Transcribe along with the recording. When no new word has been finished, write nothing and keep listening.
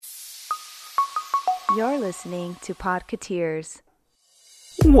You're listening to Podcateers.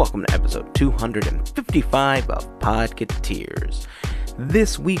 Welcome to episode 255 of Podcateers.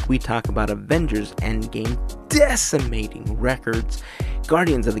 This week we talk about Avengers Endgame decimating records,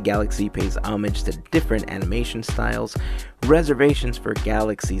 Guardians of the Galaxy pays homage to different animation styles, reservations for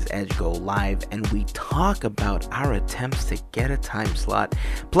Galaxy's Edge go live, and we talk about our attempts to get a time slot.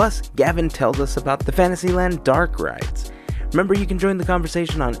 Plus, Gavin tells us about the Fantasyland Dark Rides. Remember, you can join the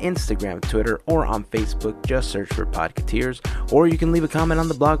conversation on Instagram, Twitter, or on Facebook. Just search for Podcateers, or you can leave a comment on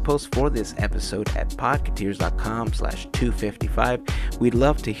the blog post for this episode at podcateers.com/255. We'd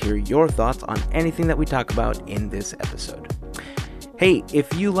love to hear your thoughts on anything that we talk about in this episode. Hey,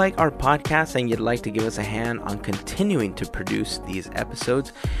 if you like our podcast and you'd like to give us a hand on continuing to produce these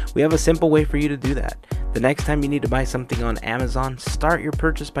episodes, we have a simple way for you to do that. The next time you need to buy something on Amazon, start your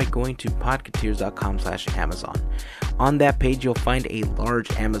purchase by going to podcateers.com/Amazon. On that page, you'll find a large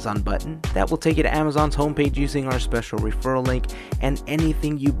Amazon button that will take you to Amazon's homepage using our special referral link, and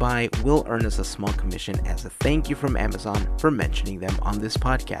anything you buy will earn us a small commission as a thank you from Amazon for mentioning them on this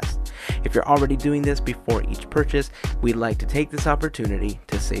podcast. If you're already doing this before each purchase, we'd like to take this opportunity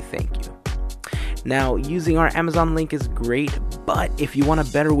to say thank you. Now, using our Amazon link is great, but if you want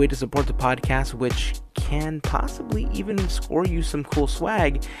a better way to support the podcast, which can possibly even score you some cool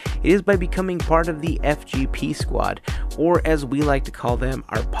swag, it is by becoming part of the FGP squad, or as we like to call them,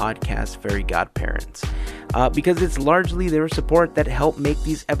 our podcast fairy godparents. Because it's largely their support that help make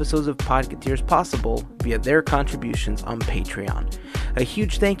these episodes of Podcateers possible via their contributions on Patreon. A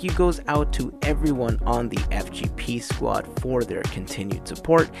huge thank you goes out to everyone on the FGP squad for their continued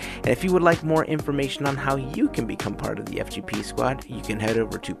support. And if you would like more information on how you can become part of the FGP squad, you can head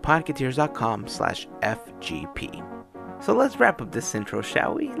over to podcateers.com/FGP. So let's wrap up this intro,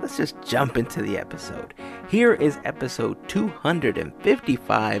 shall we? Let's just jump into the episode. Here is episode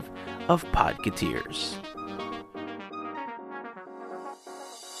 255 of Podcateers.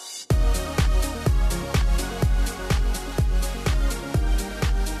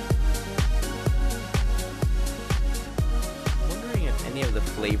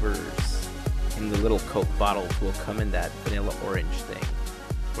 Flavors in the little Coke bottles will come in that vanilla orange thing.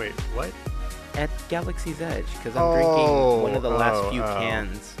 Wait, what? At Galaxy's Edge, because I'm drinking one of the last few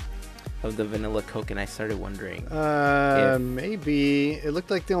cans of the vanilla Coke, and I started wondering. Maybe. It looked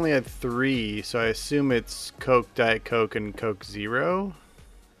like they only had 3, so I assume it's Coke, Diet Coke, and Coke Zero.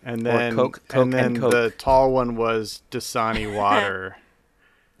 And then, Coke, and then and Coke. The tall one was Dasani water.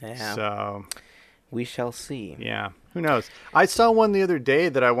 Yeah. So we shall see. Yeah. Who knows? I saw one the other day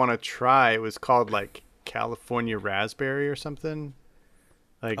that I want to try. It was called like California Raspberry or something.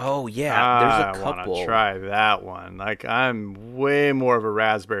 Like, oh yeah, there's a couple. I want to try that one. Like, I'm way more of a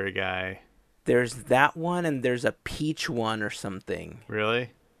raspberry guy. There's that one, and there's a peach one or something. Really?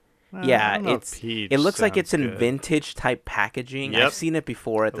 Yeah, peach it looks like it's in good. vintage type packaging. Yep. I've seen it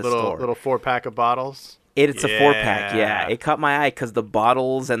before at the store. Little 4-pack of bottles. It's a 4-pack, yeah. It caught my eye because the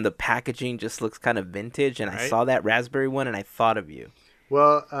bottles and the packaging just looks kind of vintage, and right? I saw that raspberry one, and I thought of you.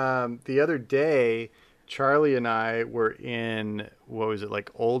 Well, the other day, Charlie and I were in, what was it,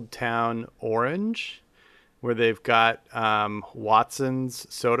 like Old Town Orange, where they've got Watson's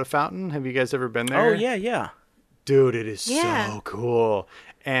soda fountain. Have you guys ever been there? Oh, yeah. Dude, it is so cool.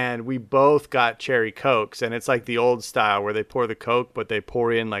 And we both got cherry Cokes, and it's like the old style where they pour the Coke, but they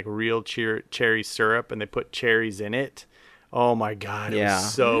pour in like real cherry syrup, and they put cherries in it. Oh my God, it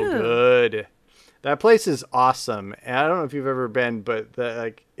was so good. That place is awesome. And I don't know if you've ever been, but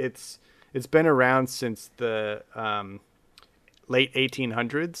it's been around since the late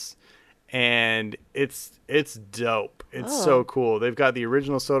 1800s, and it's dope. It's so cool. They've got the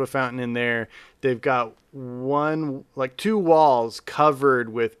original soda fountain in there. They've got 2 walls covered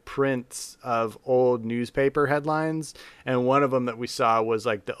with prints of old newspaper headlines, and one of them that we saw was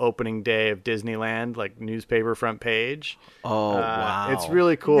like the opening day of Disneyland, like newspaper front page. Oh wow, it's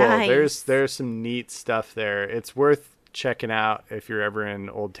really cool. Nice. There's some neat stuff there. It's worth checking out if you're ever in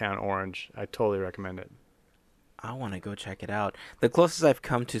Old Town Orange. I totally recommend it. I want to go check it out. The closest I've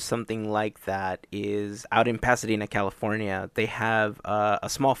come to something like that is out in Pasadena, California. They have a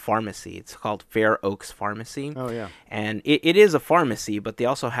small pharmacy. It's called Fair Oaks Pharmacy. Oh, yeah. And it is a pharmacy, but they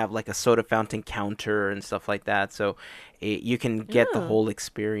also have like a soda fountain counter and stuff like that. So you can get the whole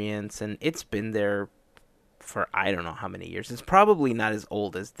experience. And it's been there for I don't know how many years. It's probably not as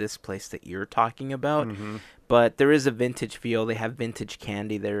old as this place that you're talking about. Mm-hmm. But there is a vintage feel. They have vintage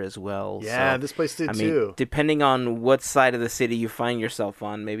candy there as well. Yeah, so, this place did too. too. Depending on what side of the city you find yourself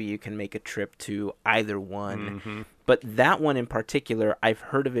on, maybe you can make a trip to either one. Mm-hmm. But that one in particular, I've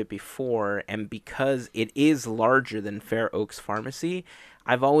heard of it before, and because it is larger than Fair Oaks Pharmacy,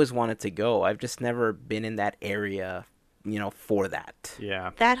 I've always wanted to go. I've just never been in that area, for that.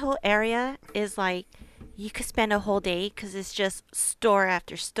 Yeah. That whole area is like, you could spend a whole day because it's just store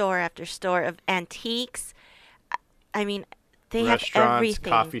after store after store of antiques. I mean, they have Restaurants,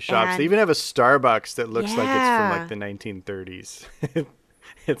 everything. coffee shops. And They even have a Starbucks that looks like it's from Yeah. like the 1930s.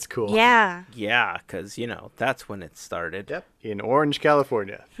 It's cool. yeah. Yeah, because, that's when it started. Yep. In Orange,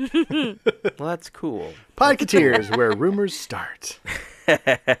 California. Well, that's cool. Podcateers, where rumors start.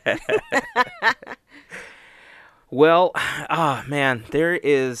 Well, man, there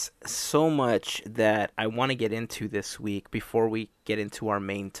is so much that I want to get into this week before we get into our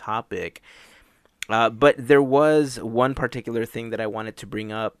main topic. But there was one particular thing that I wanted to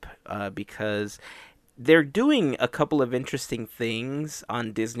bring up because they're doing a couple of interesting things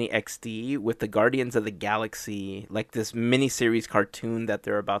on Disney XD with the Guardians of the Galaxy, like this miniseries cartoon that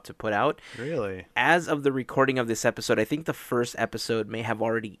they're about to put out. Really? As of the recording of this episode, I think the first episode may have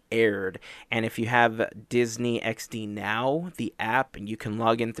already aired. And if you have Disney XD Now, the app, you can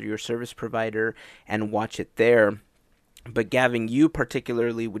log in through your service provider and watch it there. But Gavin, you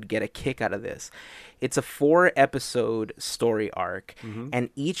particularly would get a kick out of this. It's a 4-episode story arc, and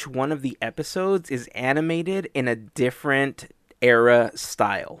each one of the episodes is animated in a different era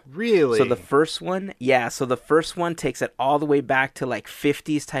style. Really? So the first one takes it all the way back to like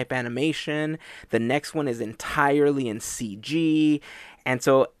 50s type animation. The next one is entirely in CG. And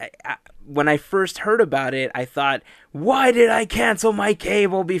so when I first heard about it, I thought, why did I cancel my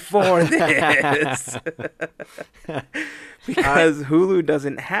cable before this? Because Hulu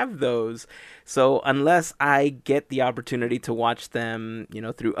doesn't have those. So unless I get the opportunity to watch them,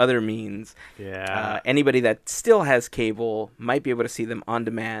 through other means, anybody that still has cable might be able to see them on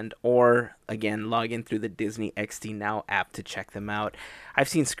demand or, again, log in through the Disney XD Now app to check them out. I've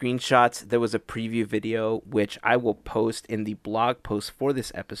seen screenshots. There was a preview video, which I will post in the blog post for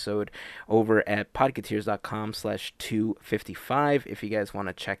this episode over at podcateers.com/255 if you guys want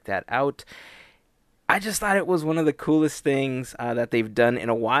to check that out. I just thought it was one of the coolest things that they've done in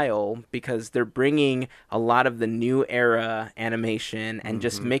a while because they're bringing a lot of the new era animation and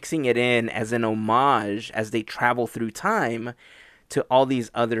just mixing it in as an homage as they travel through time to all these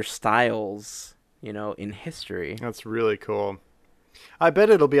other styles, in history. That's really cool. I bet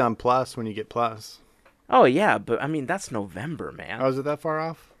it'll be on Plus when you get Plus. Oh, yeah, but I mean, that's November, man. Oh, is it that far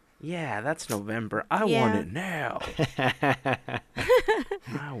off? Yeah, that's November. I Yeah. want it now.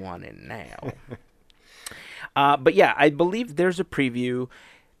 I want it now. But yeah, I believe there's a preview.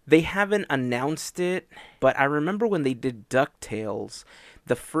 They haven't announced it, but I remember when they did DuckTales,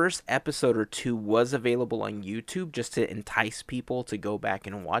 the first episode or two was available on YouTube just to entice people to go back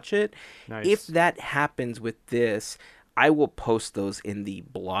and watch it. Nice. If that happens with this, I will post those in the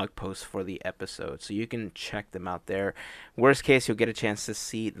blog post for the episode, so you can check them out there. Worst case, you'll get a chance to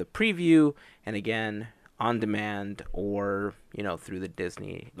see the preview, and again, on demand or, through the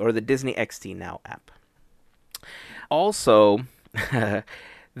Disney XD Now app. Also,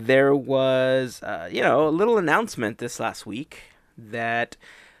 there was, a little announcement this last week that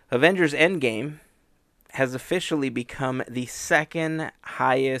Avengers Endgame has officially become the second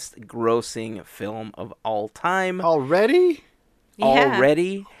highest grossing film of all time. Already?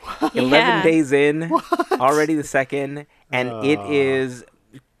 Already. 11 days in. Already the second. And it is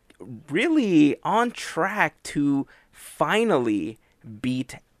really on track to finally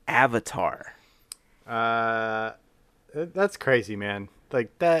beat Avatar. That's crazy, man.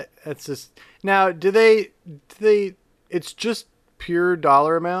 Like that's just now. Do they? It's just pure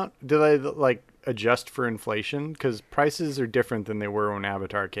dollar amount. Do they like adjust for inflation? Because prices are different than they were when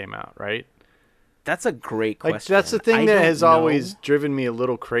Avatar came out, right? That's a great question. Like that's the thing I that don't has know. always driven me a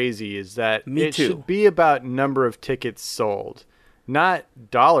little crazy is that Me it too. should be about number of tickets sold, not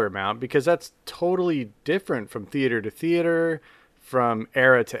dollar amount, because that's totally different from theater to theater, from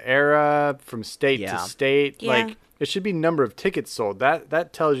era to era, from state Yeah. to state. Yeah. Like it should be number of tickets sold.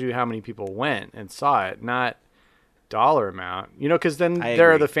 That tells you how many people went and saw it, not dollar amount. Because then I there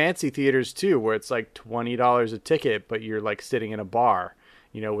are agree. the fancy theaters too, where it's like $20 a ticket, but you're like sitting in a bar,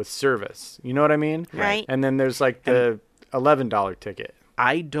 with service. You know what I mean? Right. And then there's like the $11 ticket.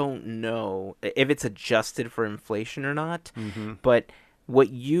 I don't know if it's adjusted for inflation or not, but what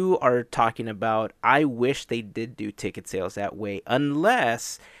you are talking about, I wish they did do ticket sales that way,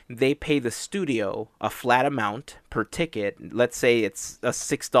 unless they pay the studio a flat amount per ticket. Let's say it's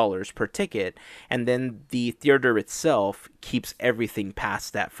 $6 per ticket, and then the theater itself keeps everything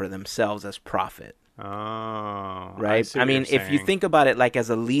past that for themselves as profit. Oh, Right. see I what mean, you're if you saying. think about it like as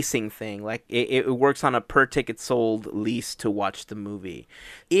a leasing thing, like it works on a per ticket sold lease to watch the movie.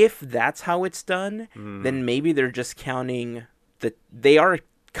 If that's how it's done, then maybe they're just counting they are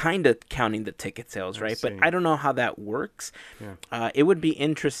kind of counting the ticket sales, right? But I don't know how that works. Yeah. It would be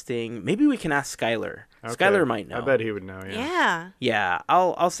interesting. Maybe we can ask Skylar. Okay. Skylar might know. I bet he would know. Yeah.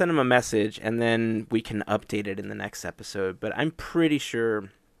 I'll send him a message, and then we can update it in the next episode. But I'm pretty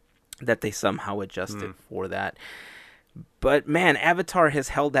sure that they somehow adjusted for that. But man, Avatar has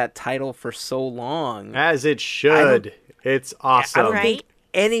held that title for so long. As it should. It's awesome. I don't think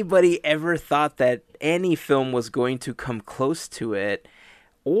anybody ever thought that any film was going to come close to it,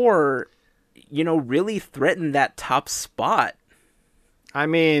 or, really threaten that top spot. I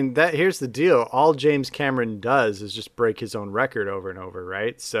mean, here's the deal. All James Cameron does is just break his own record over and over,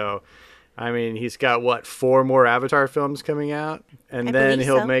 right? So, I mean, he's got, 4 more Avatar films coming out? And then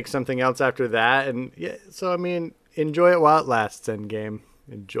he'll make something else after that. And yeah, so, I mean, enjoy it while it lasts, Endgame.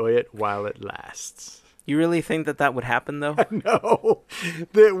 Enjoy it while it lasts. You really think that would happen, though? No.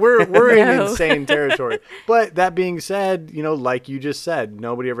 We're in insane territory. But that being said, like you just said,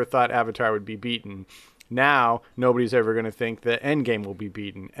 nobody ever thought Avatar would be beaten. Now, nobody's ever going to think that Endgame will be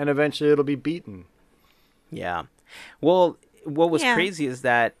beaten. And eventually it'll be beaten. Yeah. Well, what was crazy is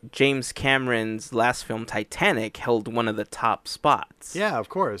that James Cameron's last film, Titanic, held one of the top spots. Yeah, of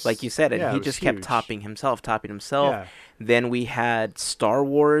course. Like you said, and he just kept topping himself. Yeah. Then we had Star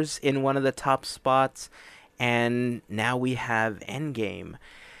Wars in one of the top spots, and now we have Endgame.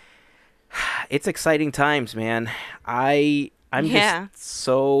 It's exciting times, man. I'm just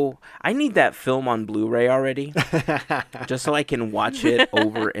so... I need that film on Blu-ray already, just so I can watch it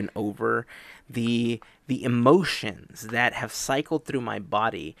over and over. The emotions that have cycled through my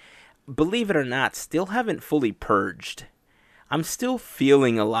body, believe it or not, still haven't fully purged. I'm still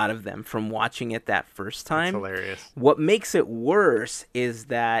feeling a lot of them from watching it that first time. That's hilarious. What makes it worse is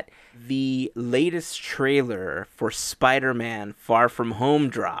that the latest trailer for Spider-Man Far From Home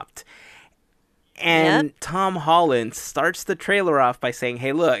dropped. And Tom Holland starts the trailer off by saying,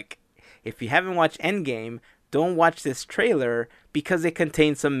 hey, look, if you haven't watched Endgame, don't watch this trailer because it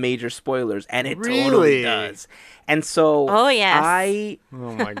contains some major spoilers. And it totally does. And so I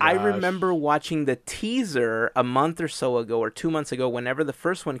remember watching the teaser a month or so ago or 2 months ago, whenever the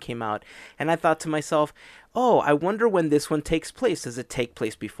first one came out. And I thought to myself, I wonder when this one takes place. Does it take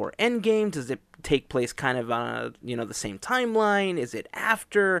place before Endgame? Does it take place kind of on the same timeline? Is it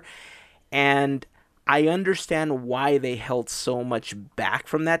after? And I understand why they held so much back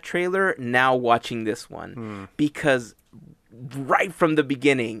from that trailer now watching this one. Because right from the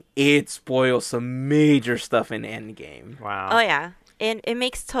beginning, it spoils some major stuff in Endgame. Wow. Oh, yeah. And it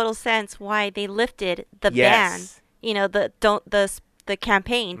makes total sense why they lifted the ban. The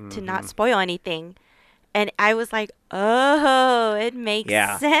campaign to not spoil anything. And I was like, it makes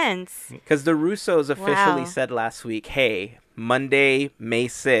sense. Because the Russos officially said last week, hey, Monday, May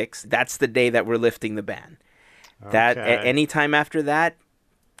 6th, that's the day that we're lifting the ban. That any time after that,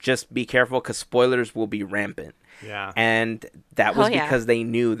 just be careful because spoilers will be rampant. Yeah. And that was because they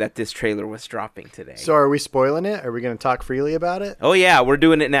knew that this trailer was dropping today. So are we spoiling it? Are we going to talk freely about it? Oh, yeah, we're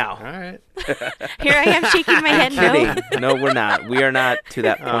doing it now. All right. Here I am shaking my head. No, we're not. We are not to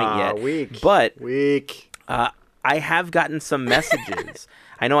that point yet. Weak. But I have gotten some messages.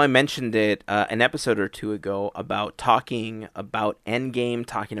 I know I mentioned it an episode or two ago about talking about Endgame,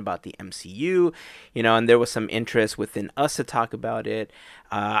 talking about the MCU, and there was some interest within us to talk about it.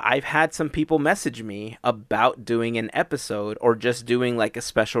 I've had some people message me about doing an episode or just doing like a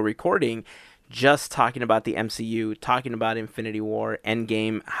special recording, just talking about the MCU, talking about Infinity War,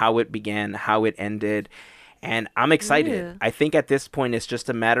 Endgame, how it began, how it ended. And I'm excited. Ooh. I think at this point, it's just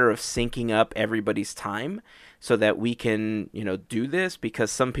a matter of syncing up everybody's time so that we can, do this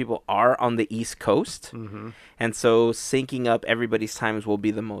because some people are on the East Coast. Mm-hmm. And so syncing up everybody's times will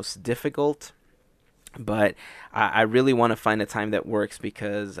be the most difficult. But I really want to find a time that works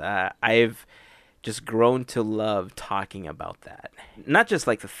because I've just grown to love talking about that. Not just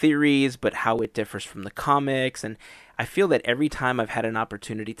like the theories, but how it differs from the comics. And I feel that every time I've had an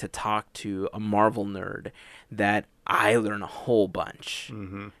opportunity to talk to a Marvel nerd, that I learn a whole bunch,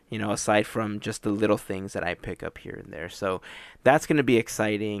 aside from just the little things that I pick up here and there. So that's going to be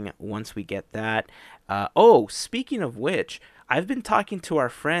exciting once we get that. Speaking of which, I've been talking to our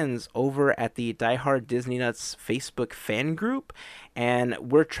friends over at the Die Hard Disney Nuts Facebook fan group, and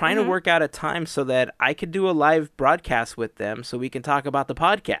we're trying to work out a time so that I could do a live broadcast with them so we can talk about the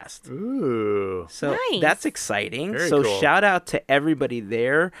podcast. Ooh. So nice. That's exciting. Very so cool. Shout out to everybody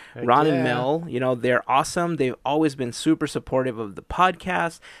there. Heck Ron yeah. and Mel, they're awesome. They've always been super supportive of the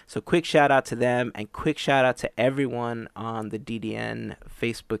podcast. So quick shout out to them and quick shout out to everyone on the DDN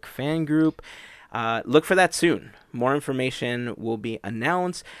Facebook fan group. Look for that soon. More information will be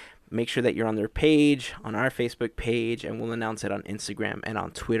announced. make sure that you're on their page, on our Facebook page, and we'll announce it on Instagram and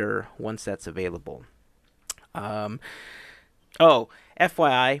on Twitter once that's available. FYI,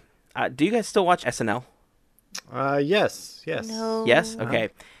 do you guys still watch SNL? Yes. No. Yes? Okay.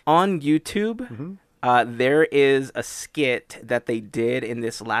 On YouTube, there is a skit that they did in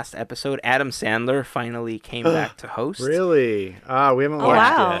this last episode. Adam Sandler finally came back to host. Really? We haven't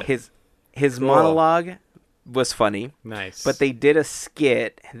watched it. His monologue was funny. Nice. But they did a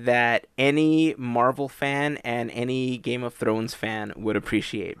skit that any Marvel fan and any Game of Thrones fan would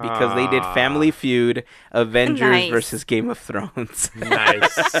appreciate, because they did Family Feud, Avengers versus Game of Thrones.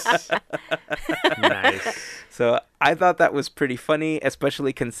 Nice. Nice. So I thought that was pretty funny,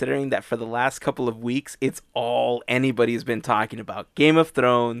 especially considering that for the last couple of weeks, it's all anybody's been talking about. Game of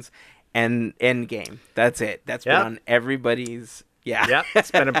Thrones and Endgame. That's it. That's been on everybody's... Yeah. Yep.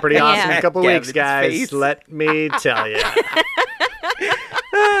 It's been a pretty awesome couple weeks, guys. Face. Let me tell you.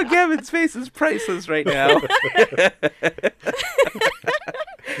 Gavin's face is priceless right now.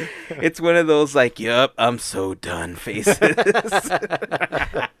 It's one of those like, yup, I'm so done faces.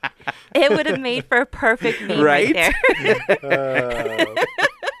 It would have made for a perfect meme right there.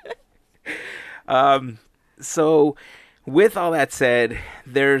 So with all that said,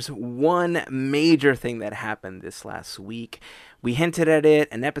 there's one major thing that happened this last week. We hinted at it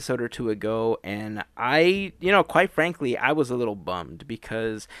an episode or two ago, and I, quite frankly, I was a little bummed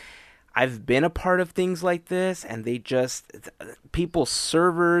because I've been a part of things like this, and people's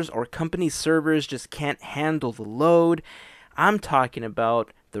servers or company servers just can't handle the load. I'm talking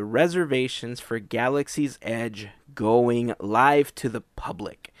about the reservations for Galaxy's Edge going live to the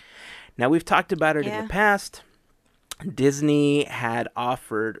public. Now, we've talked about it in the past. Disney had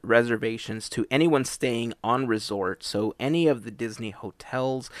offered reservations to anyone staying on resort, so any of the Disney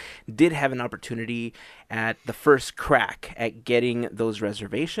hotels did have an opportunity at the first crack at getting those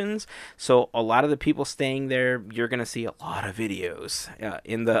reservations. So a lot of the people staying there, you're going to see a lot of videos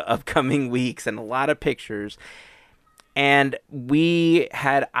in the upcoming weeks and a lot of pictures. And we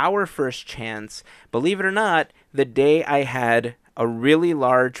had our first chance, believe it or not, the day I had a really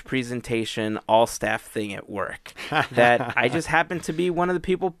large presentation, all-staff thing at work that I just happened to be one of the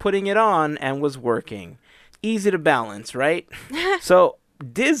people putting it on and was working. Easy to balance, right? So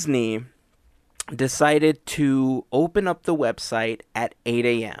Disney decided to open up the website at 8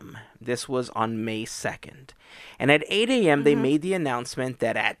 a.m. This was on May 2nd. And at 8 a.m., they made the announcement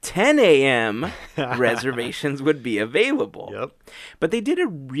that at 10 a.m., reservations would be available. Yep. But they did a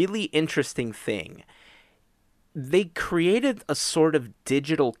really interesting thing. They created a sort of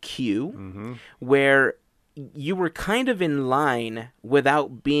digital queue where you were kind of in line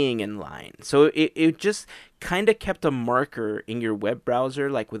without being in line. So it just kind of kept a marker in your web browser,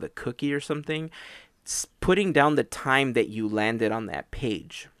 like with a cookie or something, putting down the time that you landed on that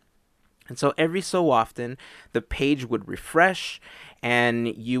page. And so every so often, the page would refresh, and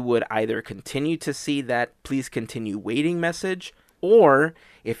you would either continue to see that please continue waiting message, or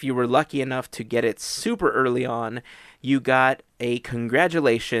if you were lucky enough to get it super early on, you got a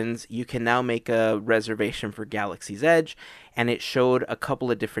congratulations, you can now make a reservation for Galaxy's Edge, and it showed a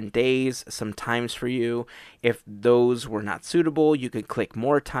couple of different days, some times for you. If those were not suitable, you could click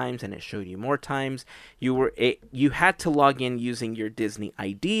more times, and it showed you more times. You had to log in using your Disney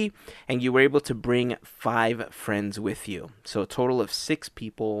ID, and you were able to bring 5 friends with you. So a total of 6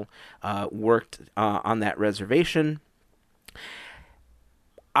 people worked on that reservation.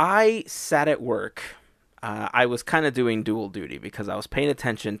 I sat at work. I was kind of doing dual duty because I was paying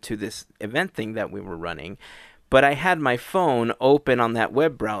attention to this event thing that we were running, but I had my phone open on that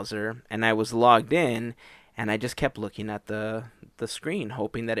web browser, and I was logged in, and I just kept looking at the screen,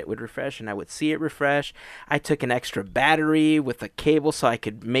 hoping that it would refresh, and I would see it refresh. I took an extra battery with a cable so I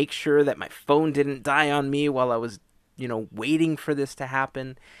could make sure that my phone didn't die on me while I was, waiting for this to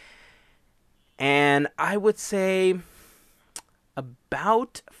happen. And I would say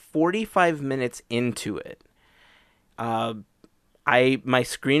about 45 minutes into it, my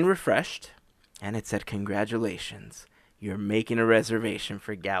screen refreshed, and it said, "Congratulations, you're making a reservation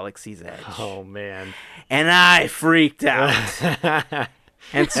for Galaxy's Edge." Oh man! And I freaked out.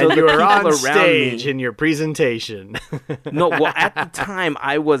 And so you were on stage in your presentation. No, well, at the time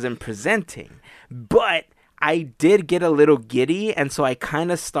I wasn't presenting, but I did get a little giddy, and so I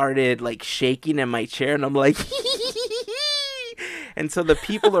kind of started like shaking in my chair, and I'm like. And so the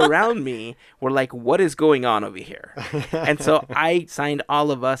people around me were like, what is going on over here? And so I signed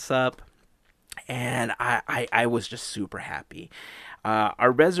all of us up, and I was just super happy.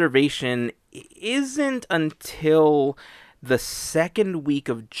 Our reservation isn't until the second week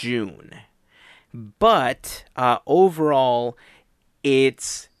of June, but overall,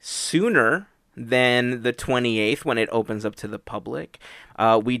 it's sooner than the 28th when it opens up to the public.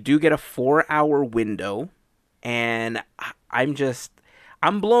 We do get a 4-hour window, and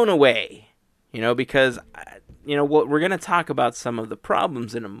I'm blown away, because, we're going to talk about some of the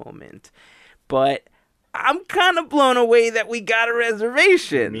problems in a moment, but I'm kind of blown away that we got a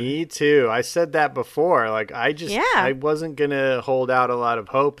reservation. Me too. I said that before. Like, I wasn't going to hold out a lot of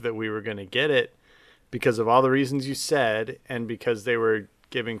hope that we were going to get it because of all the reasons you said, and because they were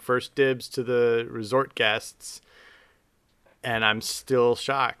giving first dibs to the resort guests. And I'm still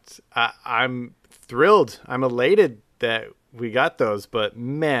shocked. I'm thrilled. I'm elated that we got those, but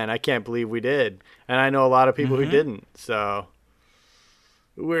man, I can't believe we did. And I know a lot of people who didn't. So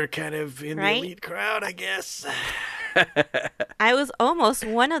we're kind of in the elite crowd, I guess. I was almost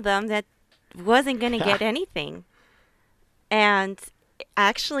one of them that wasn't going to get anything. And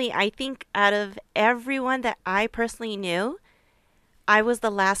actually, I think out of everyone that I personally knew, I was the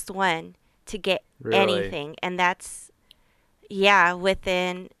last one to get anything. And that's, I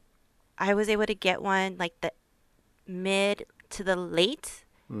was able to get one like the mid to the late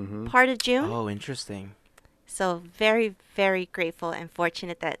part of June. Oh, interesting. So very, very grateful and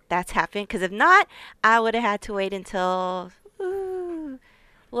fortunate that that's happened. Because if not, I would have had to wait until, 10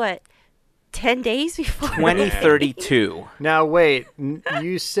 days before? 2032. Now, wait.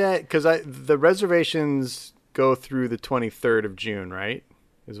 You said, because the reservations go through the 23rd of June, right?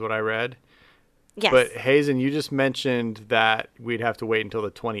 Is what I read. Yes. But Hazen, you just mentioned that we'd have to wait until the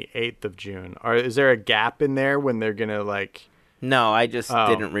 28th of June. Is there a gap in there when they're going to No, I just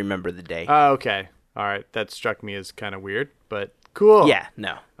didn't remember the day. Oh, okay. All right. That struck me as kind of weird, but cool. Yeah,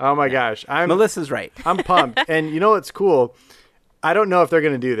 no. Oh my gosh. Melissa's right. I'm pumped. And you know what's cool? I don't know if they're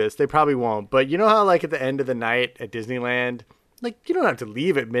going to do this. They probably won't. But you know how at the end of the night at Disneyland, you don't have to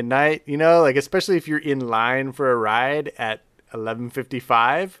leave at midnight, especially if you're in line for a ride at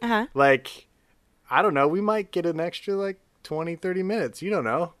 11:55. Uh-huh. I don't know. We might get an extra 20, 30 minutes. You don't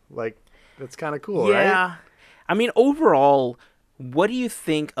know. That's kind of cool, right? Yeah. I mean, overall, what do you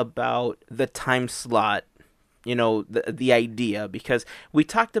think about the time slot, the idea? Because we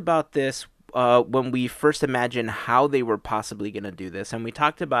talked about this when we first imagined how they were possibly going to do this. And we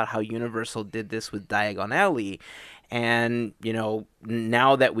talked about how Universal did this with Diagon Alley. And,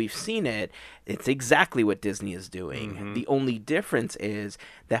 now that we've seen it, it's exactly what Disney is doing. Mm-hmm. The only difference is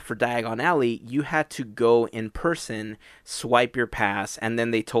that for Diagon Alley, you had to go in person, swipe your pass, and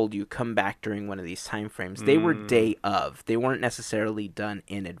then they told you come back during one of these time frames. They were day of. They weren't necessarily done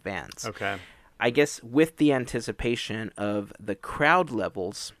in advance. Okay. I guess with the anticipation of the crowd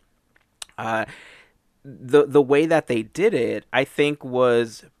levels, the way that they did it, I think,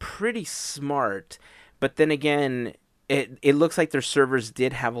 was pretty smart. But then again, it looks like their servers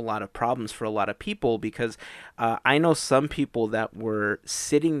did have a lot of problems for a lot of people, because I know some people that were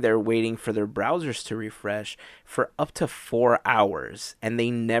sitting there waiting for their browsers to refresh for up to 4 hours, and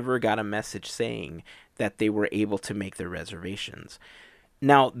they never got a message saying that they were able to make their reservations.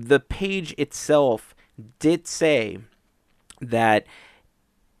 Now, the page itself did say that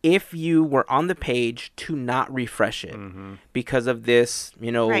if you were on the page, to not refresh it because of this,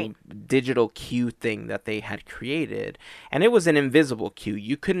 digital queue thing that they had created. And it was an invisible queue.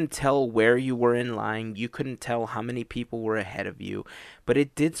 You couldn't tell where you were in line. You couldn't tell how many people were ahead of you. But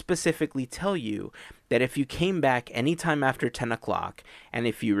it did specifically tell you that if you came back anytime after 10 o'clock and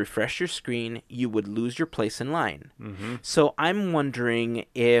if you refresh your screen, you would lose your place in line. Mm-hmm. So I'm wondering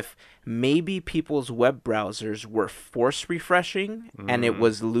if maybe people's web browsers were force refreshing and it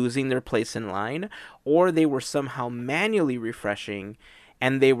was losing their place in line, or they were somehow manually refreshing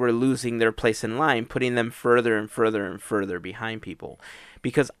and they were losing their place in line, putting them further and further and further behind people.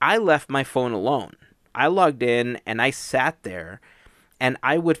 Because I left my phone alone. I logged in and I sat there, and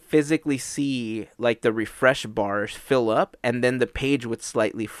I would physically see the refresh bars fill up, and then the page would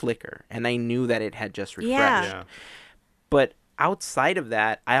slightly flicker, and I knew that it had just refreshed. Yeah. But outside of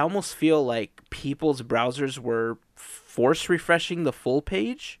that, I almost feel like people's browsers were force refreshing the full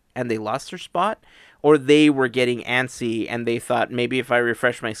page and they lost their spot, or they were getting antsy and they thought maybe if I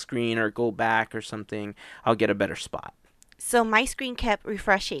refresh my screen or go back or something, I'll get a better spot. So my screen kept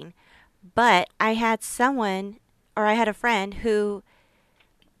refreshing, but I had a friend who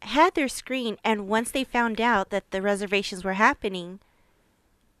had their screen, and once they found out that the reservations were happening,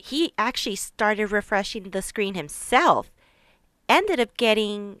 he actually started refreshing the screen himself. Ended up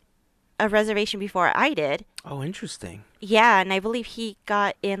getting a reservation before I did. Oh, interesting. Yeah, and I believe he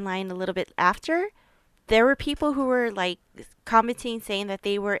got in line a little bit after. There were people who were commenting, saying that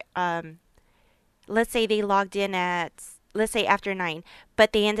they were, let's say they logged in at, let's say after 9,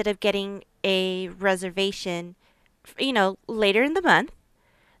 but they ended up getting a reservation, later in the month.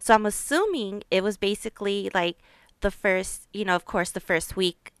 So I'm assuming it was basically like the first, of course, the first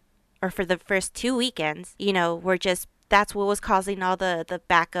week or for the first 2 weekends, were just that's what was causing all the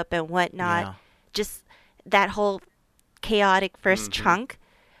backup and whatnot. Yeah. Just that whole chaotic 1st chunk.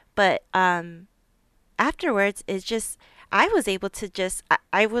 But afterwards, it's just I was able to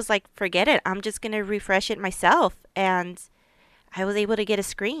I was like, forget it. I'm just gonna refresh it myself, and I was able to get a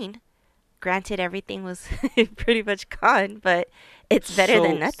screen. Granted, everything was pretty much gone, but it's better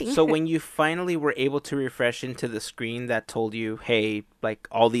than nothing. So when you finally were able to refresh into the screen that told you, hey, like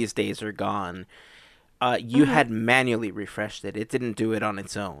all these days are gone, you had manually refreshed it. It didn't do it on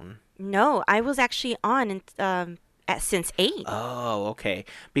its own. No, I was actually on since 8. Oh, okay.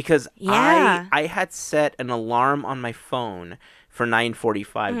 Because Yeah. I had set an alarm on my phone for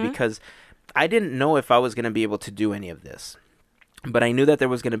 9:45 because I didn't know if I was going to be able to do any of this. But I knew that there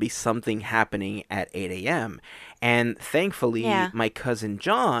was going to be something happening at 8 a.m. And thankfully, my cousin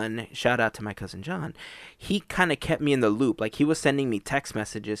John, shout out to my cousin John, he kind of kept me in the loop. Like, he was sending me text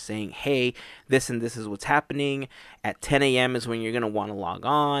messages saying, hey, this and this is what's happening. At 10 a.m. is when you're going to want to log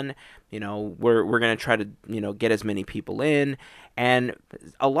on. We're going to try to, get as many people in. And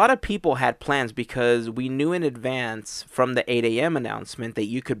a lot of people had plans because we knew in advance from the 8 a.m. announcement that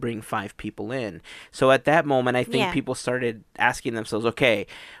you could bring 5 people in. So at that moment, I think people started asking themselves, okay,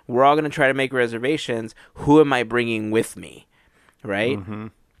 we're all going to try to make reservations. Who am I bringing with me? Right? Mm-hmm.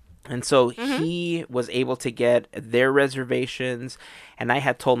 And so he was able to get their reservations. And I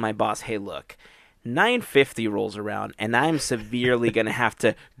had told my boss, hey, look, 9:50 rolls around and I'm severely going to have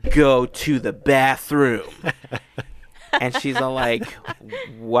to go to the bathroom. And she's all like,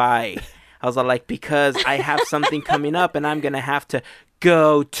 why? I was all like, because I have something coming up and I'm going to have to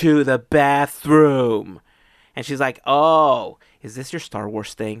go to the bathroom. And she's like, oh, is this your Star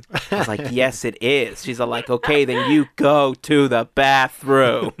Wars thing? I was like, yes, it is. She's all like, okay, then you go to the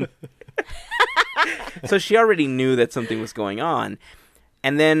bathroom. So she already knew that something was going on.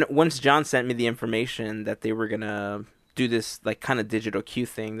 And then once John sent me the information that they were going to do this like kind of digital queue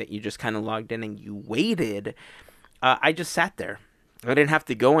thing that you just kind of logged in and you waited, I just sat there. I didn't have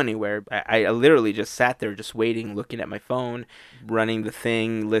to go anywhere. I literally just sat there just waiting, looking at my phone, running the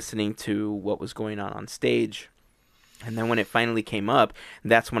thing, listening to what was going on stage. And then when it finally came up,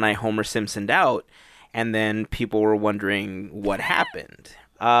 that's when I Homer Simpsoned out. And then people were wondering what happened.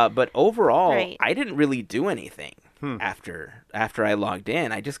 But overall, I didn't really do anything after I logged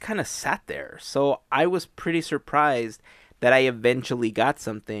in. I just kind of sat there. So I was pretty surprised that I eventually got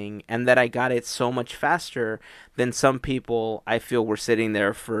something and that I got it so much faster than some people I feel were sitting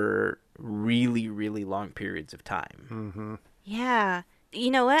there for really, really long periods of time. Mm-hmm. Yeah. You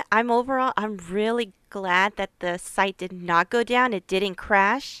know what? I'm really glad that the site did not go down. It didn't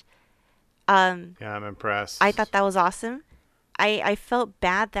crash. Yeah, I'm impressed. I thought that was awesome. I felt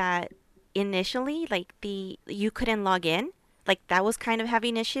bad that initially, like, you couldn't log in. Like, that was kind of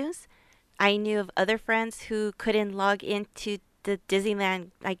having issues. I knew of other friends who couldn't log into the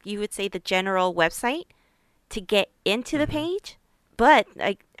Disneyland, like you would say, the general website to get into the page. But,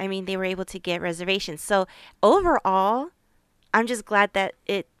 I mean, they were able to get reservations. So, overall, I'm just glad that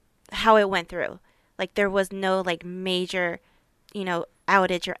how it went through. Like, there was no, like, major,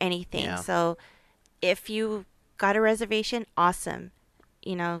 outage or anything. Yeah. So, if you got a reservation, awesome.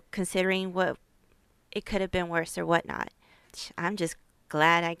 Considering what it could have been worse or whatnot. I'm just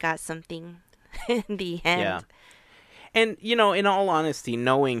glad I got something in the end. Yeah. And, in all honesty,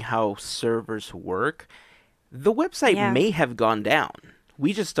 knowing how servers work, the website may have gone down.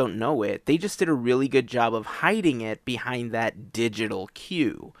 We just don't know it. They just did a really good job of hiding it behind that digital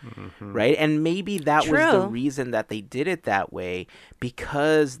queue, right? And maybe that was the reason that they did it that way,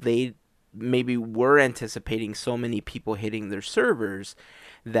 because they maybe were anticipating so many people hitting their servers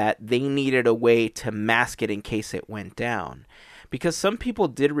that they needed a way to mask it in case it went down. Because some people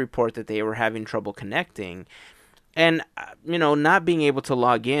did report that they were having trouble connecting. And, not being able to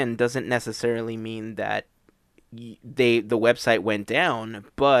log in doesn't necessarily mean that the website went down,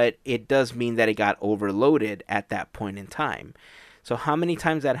 but it does mean that it got overloaded at that point in time. So how many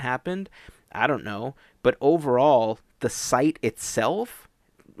times that happened, I don't know. But overall, the site itself,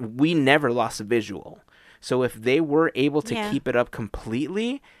 we never lost a visual. So if they were able to keep it up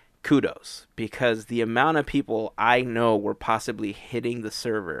completely, kudos, because the amount of people I know were possibly hitting the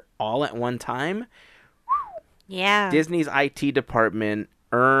server all at one time. Yeah. Disney's IT department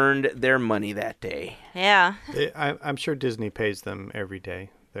earned their money that day. Yeah. I'm sure Disney pays them every day.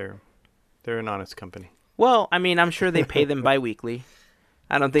 They're an honest company. Well, I mean, I'm sure they pay them biweekly.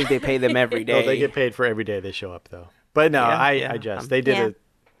 I don't think they pay them every day. Well, they get paid for every day they show up, though. But no, I just they did a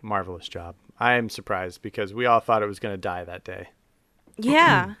marvelous job. I am surprised because we all thought it was going to die that day.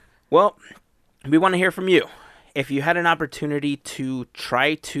 Yeah. Well, we want to hear from you. If you had an opportunity to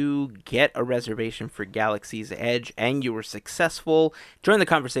try to get a reservation for Galaxy's Edge and you were successful, join the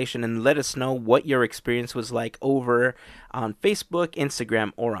conversation and let us know what your experience was like over on Facebook,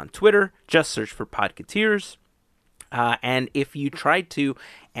 Instagram, or on Twitter. Just search for Podcateers. And if you tried to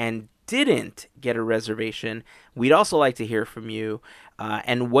and didn't get a reservation, we'd also like to hear from you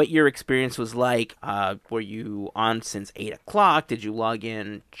and what your experience was like. Were you on since 8 o'clock? Did you log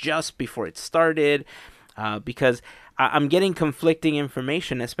in just before it started? Because I'm getting conflicting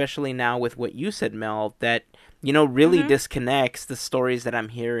information, especially now with what you said, Mel, that, really disconnects the stories that I'm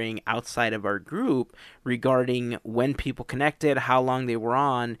hearing outside of our group regarding when people connected, how long they were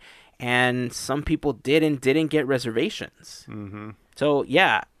on, and some people didn't get reservations. Mm-hmm. So,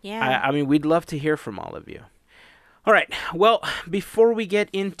 yeah. I mean, we'd love to hear from all of you. All right. Well, before we get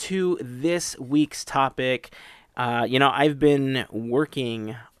into this week's topic, I've been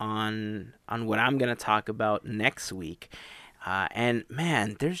working on what I'm going to talk about next week. And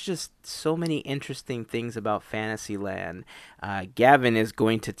man, there's just so many interesting things about Fantasyland. Gavin is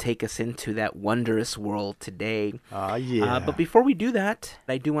going to take us into that wondrous world today. Yeah. But before we do that,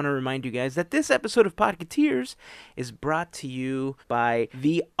 I do want to remind you guys that this episode of Podcateers is brought to you by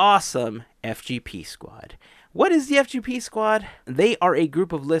the awesome FGP Squad. What is the FGP Squad? They are a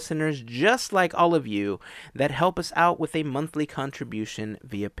group of listeners just like all of you that help us out with a monthly contribution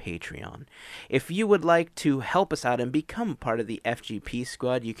via Patreon. If you would like to help us out and become part of the FGP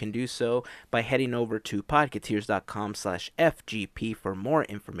Squad, you can do so by heading over to podcateers.com/FGP for more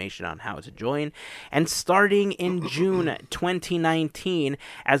information on how to join. And starting in June 2019,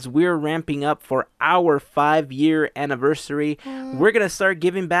 as we're ramping up for our 5-year anniversary, we're going to start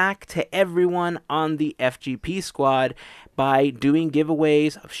giving back to everyone on the FGP Squad by doing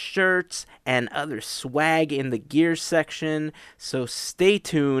giveaways of shirts and other swag in the gear section. So stay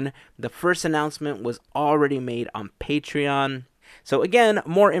tuned. The first announcement was already made on Patreon. So again,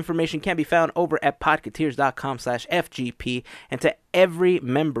 more information can be found over at podcateers.com/FGP. And to every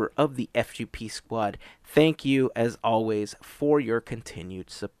member of the FGP Squad, thank you as always for your continued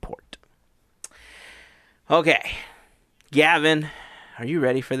support. Okay, Gavin, are you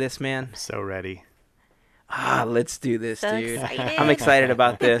ready for this, man? I'm so ready. Let's do this, So dude. excited. I'm excited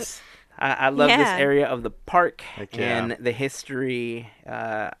about this. I love this Yeah. area of the park and the history.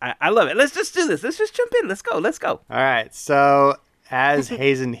 I love it. Let's just do this. Let's just jump in. Let's go. All right. So, as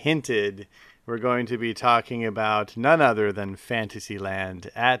Hazen hinted, we're going to be talking about none other than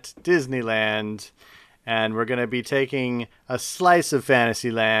Fantasyland at Disneyland. And we're going to be taking a slice of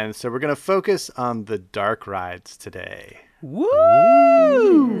Fantasyland. So, we're going to focus on the dark rides today.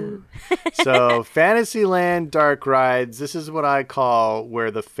 Woo! So, Fantasyland dark rides, this is what I call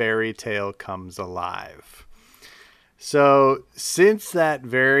where the fairy tale comes alive. So, since that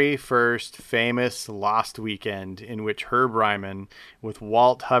very first famous Lost Weekend in which Herb Ryman, with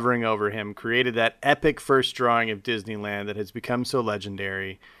Walt hovering over him, created that epic first drawing of Disneyland that has become so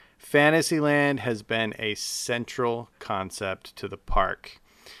legendary, Fantasyland has been a central concept to the park.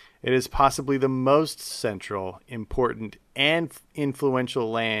 It is possibly the most central, important, and influential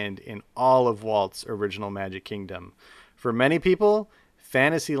land in all of Walt's original Magic Kingdom. For many people,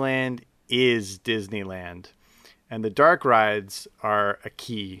 Fantasyland is Disneyland, and the dark rides are a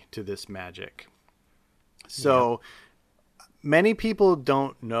key to this magic. So, many people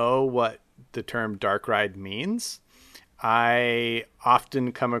don't know what the term dark ride means. I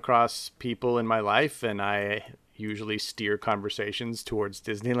often come across people in my life, and I usually steer conversations towards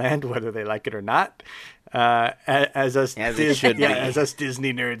Disneyland, whether they like it or not, as us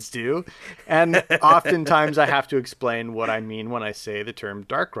Disney nerds do. And oftentimes I have to explain what I mean when I say the term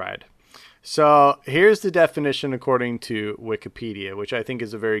dark ride. So here's the definition according to Wikipedia, which I think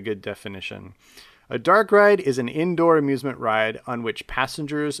is a very good definition. A dark ride is an indoor amusement ride on which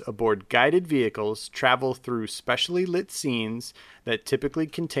passengers aboard guided vehicles travel through specially lit scenes that typically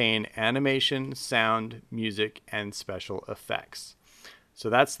contain animation, sound, music, and special effects. So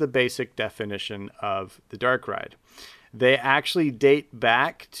that's the basic definition of the dark ride. They actually date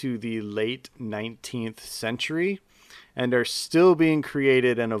back to the late 19th century and are still being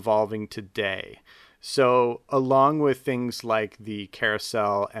created and evolving today. So along with things like the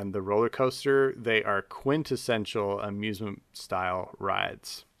carousel and the roller coaster, they are quintessential amusement style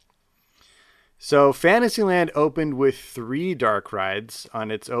rides. So Fantasyland opened with 3 dark rides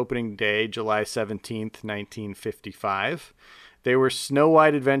on its opening day, July 17th, 1955. They were Snow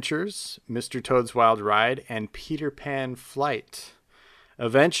White Adventures, Mr. Toad's Wild Ride, and Peter Pan Flight.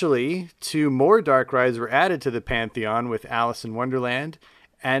 Eventually, 2 more dark rides were added to the Pantheon with Alice in Wonderland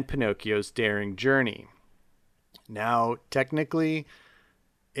and Pinocchio's Daring Journey. Now, technically,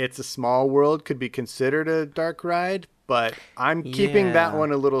 It's a Small World could be considered a dark ride, but I'm keeping that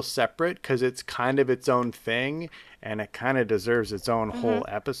one a little separate because it's kind of its own thing, and it kind of deserves its own whole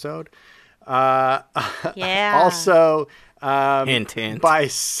episode. Also, hint, hint. By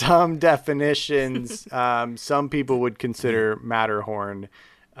some definitions, some people would consider Matterhorn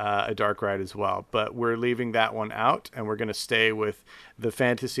a dark ride as well, but we're leaving that one out, and we're going to stay with the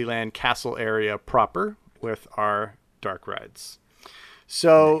Fantasyland Castle area proper with our dark rides.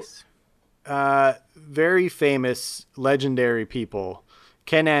 So, very famous, legendary people,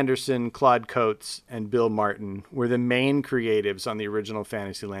 Ken Anderson, Claude Coates, and Bill Martin were the main creatives on the original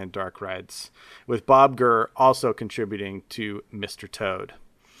Fantasyland dark rides, with Bob Gurr also contributing to Mr. Toad.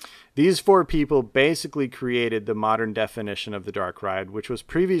 These 4 people basically created the modern definition of the dark ride, which was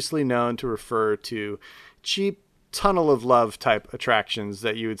previously known to refer to cheap tunnel of love type attractions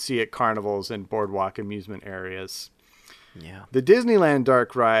that you would see at carnivals and boardwalk amusement areas. Yeah. The Disneyland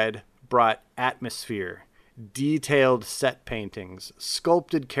dark ride brought atmosphere, detailed set paintings,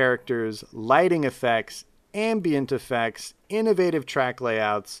 sculpted characters, lighting effects, ambient effects, innovative track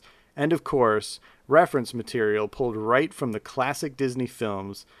layouts, and of course, reference material pulled right from the classic Disney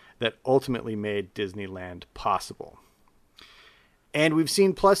films that ultimately made Disneyland possible. And we've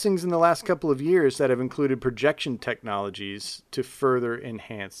seen plussings in the last couple of years that have included projection technologies to further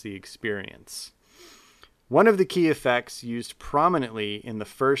enhance the experience. One of the key effects used prominently in the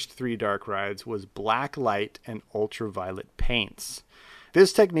first 3 dark rides was black light and ultraviolet paints.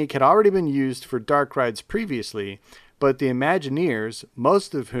 This technique had already been used for dark rides previously, but the Imagineers,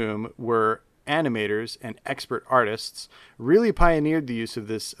 most of whom were animators and expert artists, really pioneered the use of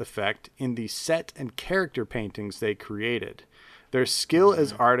this effect in the set and character paintings they created. Their skill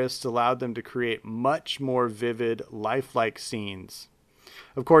as artists allowed them to create much more vivid, lifelike scenes.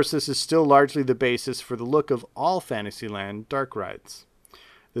 Of course, this is still largely the basis for the look of all Fantasyland dark rides.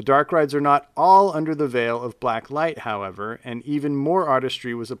 The dark rides are not all under the veil of black light, however, and even more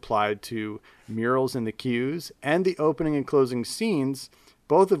artistry was applied to murals in the queues and the opening and closing scenes,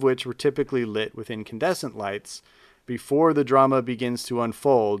 both of which were typically lit with incandescent lights before the drama begins to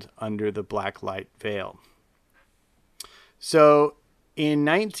unfold under the black light veil. So in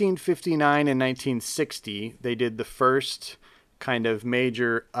 1959 and 1960, they did the first kind of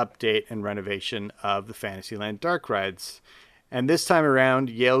major update and renovation of the Fantasyland dark rides. And this time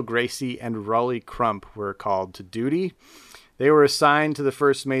around, Yale Gracie and Raleigh Crump were called to duty. They were assigned to the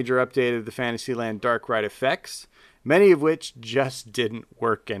first major update of the Fantasyland dark ride effects, many of which just didn't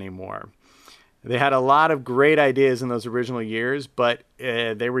work anymore. They had a lot of great ideas in those original years, but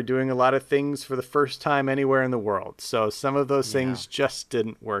they were doing a lot of things for the first time anywhere in the world. So some of those things just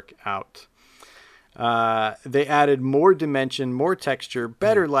didn't work out. They added more dimension, more texture,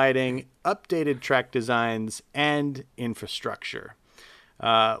 better lighting, updated track designs, and infrastructure.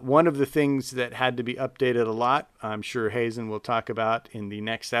 One of the things that had to be updated a lot, I'm sure Hazen will talk about in the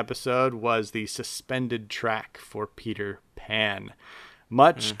next episode, was the suspended track for Peter Pan.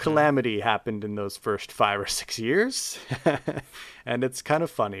 Much calamity happened in those first 5 or 6 years. And it's kind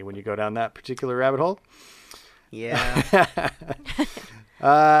of funny when you go down that particular rabbit hole. Yeah.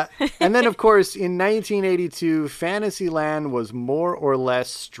 And then, of course, in 1982, Fantasyland was more or less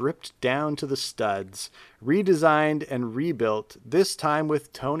stripped down to the studs, redesigned and rebuilt, this time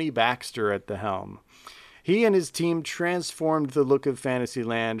with Tony Baxter at the helm. He and his team transformed the look of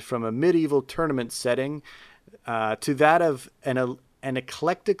Fantasyland from a medieval tournament setting to that of an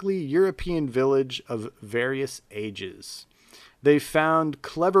eclectically European village of various ages. They found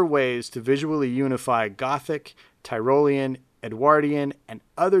clever ways to visually unify Gothic, Tyrolean, Edwardian, and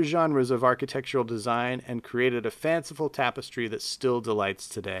other genres of architectural design and created a fanciful tapestry that still delights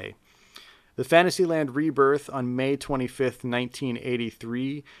today. The Fantasyland rebirth on May 25th,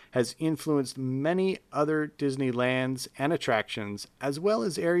 1983 has influenced many other Disney lands and attractions, as well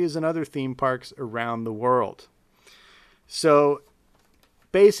as areas and other theme parks around the world. So,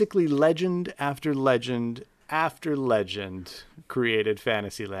 basically legend after legend after legend created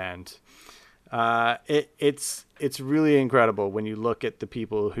Fantasyland. It's really incredible when you look at the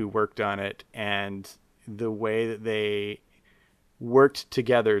people who worked on it and the way that they worked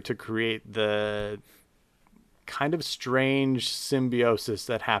together to create the kind of strange symbiosis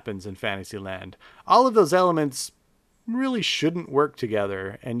that happens in Fantasyland. All of those elements really shouldn't work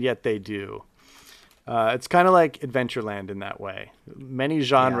together, and yet they do. It's kind of like Adventureland in that way. Many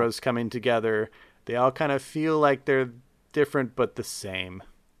genres coming together. They all kind of feel like they're different but the same.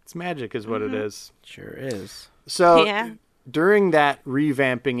 It's magic is what it is. Sure is. So during that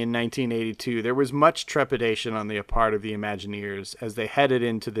revamping in 1982, there was much trepidation on the part of the Imagineers as they headed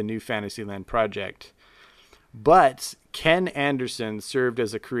into the new Fantasyland project. But Ken Anderson served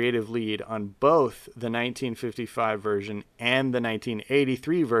as a creative lead on both the 1955 version and the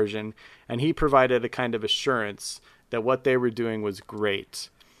 1983 version, and he provided a kind of assurance that what they were doing was great.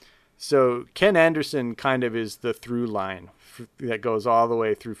 So Ken Anderson kind of is the through line that goes all the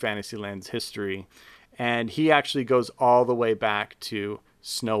way through Fantasyland's history, and he actually goes all the way back to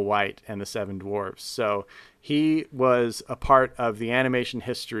Snow White and the Seven Dwarfs. So he was a part of the animation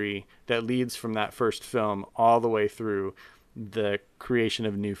history that leads from that first film all the way through the creation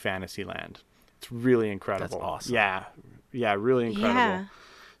of New Fantasyland. It's really incredible. That's awesome. Yeah, really incredible. Yeah.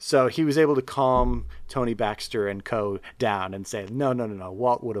 So he was able to calm Tony Baxter and co. down and say, no,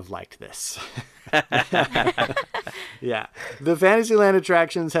 Walt would have liked this. Yeah. The Fantasyland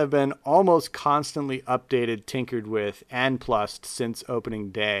attractions have been almost constantly updated, tinkered with, and plussed since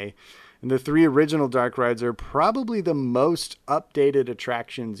opening day. And the 3 original dark rides are probably the most updated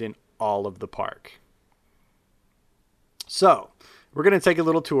attractions in all of the park. So, we're going to take a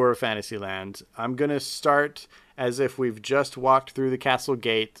little tour of Fantasyland. I'm going to start as if we've just walked through the castle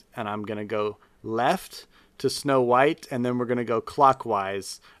gate, and I'm going to go left to Snow White, and then we're going to go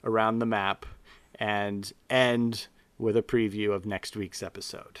clockwise around the map and end with a preview of next week's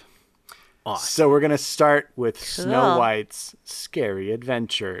episode. Awesome. So we're going to start with Cool. Snow White's Scary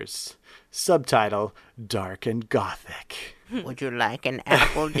Adventures. Subtitle, Dark and Gothic. Would you like an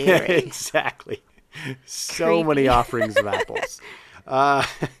apple, dearie? Exactly. So Creepy. many offerings of apples.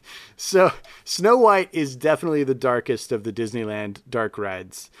 So Snow White is definitely the darkest of the Disneyland dark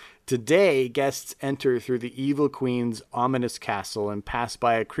rides. Today, guests enter through the evil queen's ominous castle and pass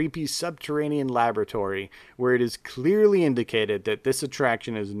by a creepy subterranean laboratory where it is clearly indicated that this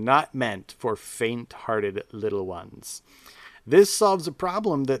attraction is not meant for faint-hearted little ones. This solves a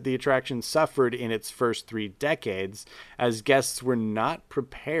problem that the attraction suffered in its first 3 decades, as guests were not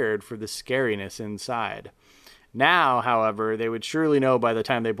prepared for the scariness inside. Now, however, they would surely know by the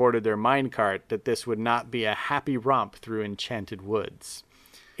time they boarded their minecart that this would not be a happy romp through enchanted woods.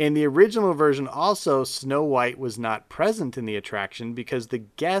 In the original version also, Snow White was not present in the attraction because the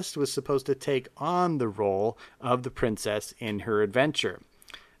guest was supposed to take on the role of the princess in her adventure.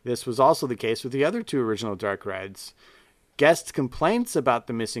 This was also the case with the other 2 original dark rides. Guests' complaints about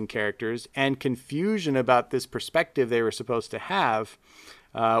the missing characters and confusion about this perspective they were supposed to have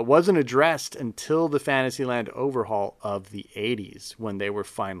wasn't addressed until the Fantasyland overhaul of the 80s when they were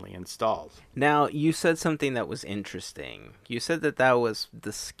finally installed. Now, you said something that was interesting. You said that was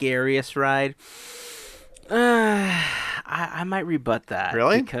the scariest ride. I might rebut that.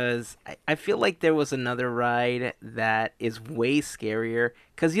 Really? Because I feel like there was another ride that is way scarier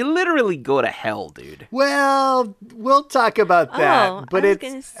because you literally go to hell, dude. Well, we'll talk about that. Oh, but I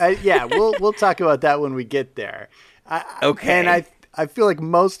was it's yeah, we'll talk about that when we get there. Okay. And I feel like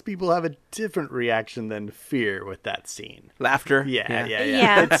most people have a different reaction than fear with that scene. Laughter. Yeah.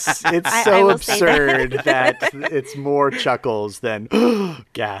 Yeah. It's I so will say that. absurd that it's more chuckles than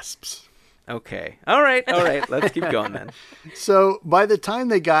gasps. Okay. All right. Let's keep going then. So by the time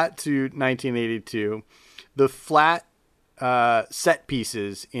they got to 1982, the flat set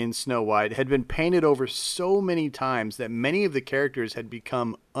pieces in Snow White had been painted over so many times that many of the characters had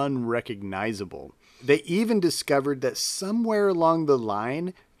become unrecognizable. They even discovered that somewhere along the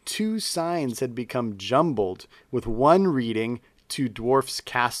line, 2 signs had become jumbled, with one reading to Dwarf's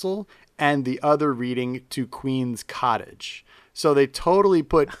Castle and the other reading to Queen's Cottage. So they totally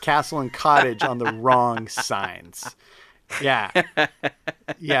put Castle and Cottage on the wrong signs. Yeah.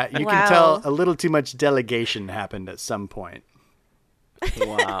 Yeah, you Wow. can tell a little too much delegation happened at some point.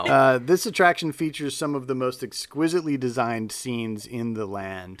 Wow. This attraction features some of the most exquisitely designed scenes in the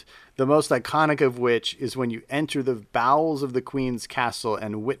land. The most iconic of which is when you enter the bowels of the Queen's castle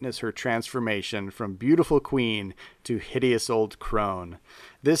and witness her transformation from beautiful queen to hideous old crone.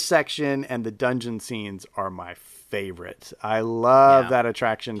 This section and the dungeon scenes are my favorite. I love that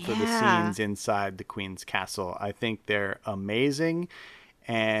attraction for the Yeah. scenes inside the Queen's castle. I think they're amazing.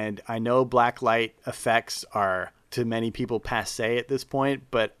 And I know black light effects are, to many people, passé at this point,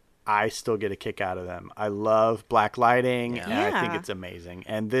 but I still get a kick out of them. I love black lighting, and I think Yeah. it's amazing.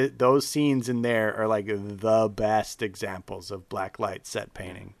 And those scenes in there are like the best examples of black light set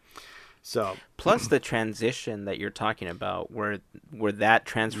painting. So Plus the transition that you're talking about where that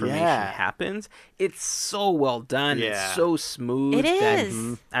transformation Yeah. happens, it's so well done. Yeah. It's so smooth. It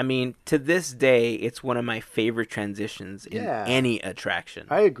is. I mean, to this day, it's one of my favorite transitions in Yeah. any attraction.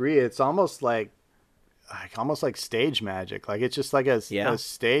 I agree. It's almost like stage magic. Like it's just like a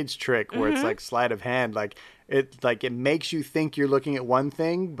stage trick where it's like sleight of hand. Like it makes you think you're looking at one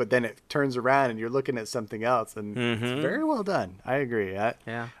thing, but then it turns around and you're looking at something else, and it's very well done. I agree. I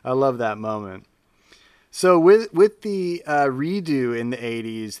love that moment. So with the redo in the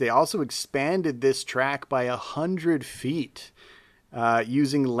 80s, they also expanded this track by 100 feet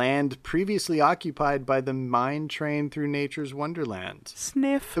using land previously occupied by the mine train through Nature's Wonderland.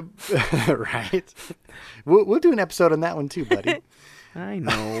 Sniff. Right? We'll do an episode on that one too, buddy. I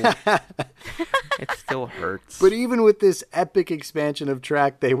know. It still hurts. But even with this epic expansion of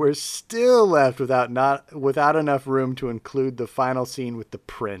track, they were still left without enough room to include the final scene with the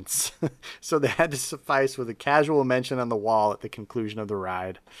prince. So they had to suffice with a casual mention on the wall at the conclusion of the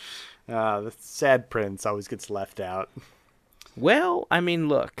ride. The sad prince always gets left out. Well, I mean,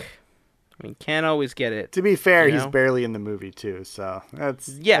 look. Can't always get it. To be fair, he's barely in the movie, too, so that's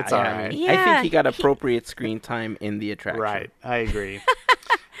all right. I think he got appropriate screen time in the attraction. Right, I agree.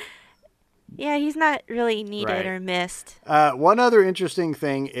 Yeah, he's not really needed or missed. One other interesting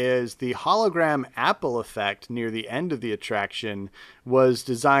thing is the hologram apple effect near the end of the attraction was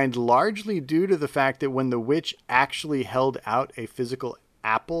designed largely due to the fact that when the witch actually held out a physical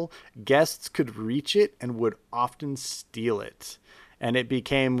apple, guests could reach it and would often steal it. And it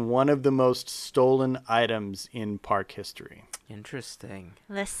became one of the most stolen items in park history. Interesting.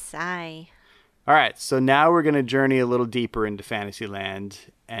 Let's sigh. All right, so now we're going to journey a little deeper into Fantasyland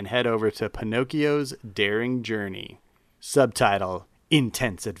and head over to Pinocchio's Daring Journey. Subtitle,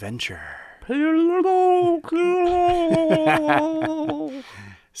 Intense Adventure.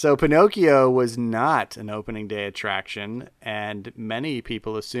 So Pinocchio was not an opening day attraction, and many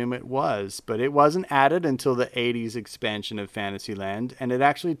people assume it was, but it wasn't added until the 80s expansion of Fantasyland, and it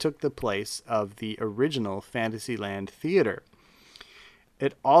actually took the place of the original Fantasyland Theater.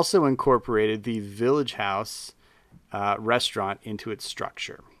 It also incorporated the Village House restaurant into its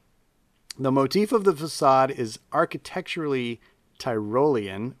structure. The motif of the facade is architecturally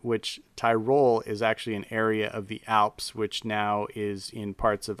Tyrolean, which Tyrol is actually an area of the Alps, which now is in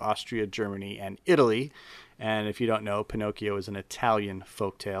parts of Austria, Germany, and Italy. And if you don't know, Pinocchio is an Italian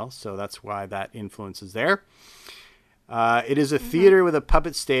folktale, so that's why that influence is there. It is a theater with a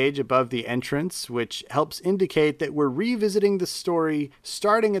puppet stage above the entrance, which helps indicate that we're revisiting the story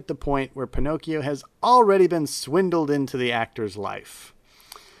starting at the point where Pinocchio has already been swindled into the actor's life.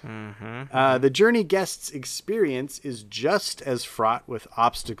 The journey guest's experience is just as fraught with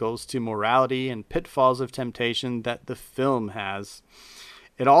obstacles to morality and pitfalls of temptation that the film has.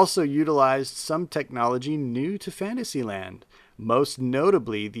 It also utilized some technology new to Fantasyland, most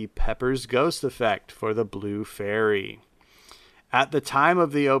notably the Pepper's Ghost effect for the Blue Fairy. At the time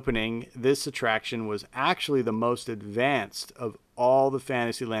of the opening, this attraction was actually the most advanced of all the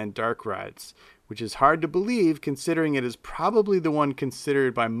Fantasyland dark rides, which is hard to believe considering it is probably the one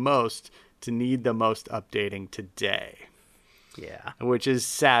considered by most to need the most updating today. Yeah. Which is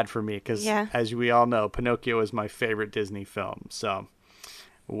sad for me because, as we all know, Pinocchio is my favorite Disney film. So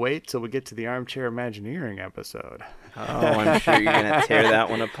wait till we get to the Armchair Imagineering episode. Oh, I'm sure you're going to tear that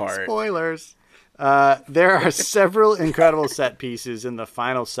one apart. Spoilers. There are several incredible set pieces in the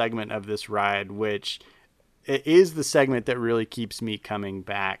final segment of this ride, which is the segment that really keeps me coming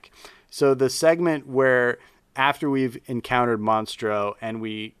back. So the segment where after we've encountered Monstro and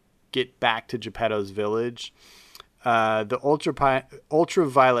we get back to Geppetto's village, the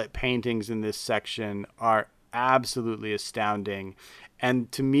ultraviolet paintings in this section are absolutely astounding. And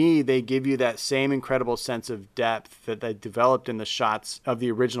to me, they give you that same incredible sense of depth that they developed in the shots of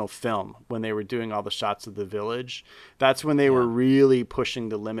the original film when they were doing all the shots of the village. That's when they were really pushing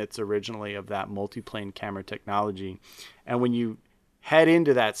the limits originally of that multiplane camera technology. And when you head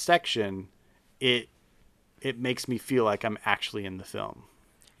into that section, it makes me feel like I'm actually in the film.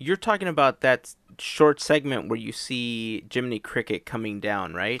 You're talking about that short segment where you see Jiminy Cricket coming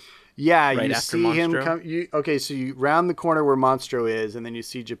down, right? Yeah, right you after see him Monstro? come. Okay, so you round the corner where Monstro is, and then you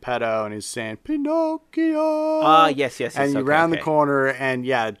see Geppetto, and he's saying Pinocchio. Yes. And you round the corner, and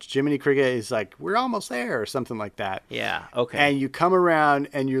Jiminy Cricket is like, "We're almost there," or something like that. Yeah. Okay. And you come around,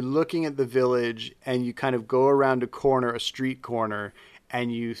 and you're looking at the village, and you kind of go around a street corner,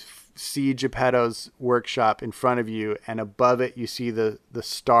 and you see Geppetto's workshop in front of you, and above it you see the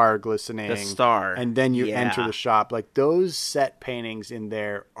star glistening. The star. And then you enter the shop. Like, those set paintings in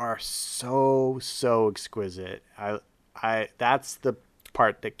there are so exquisite. I that's the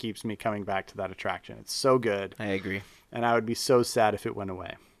part that keeps me coming back to that attraction. It's so good. I agree. And I would be so sad if it went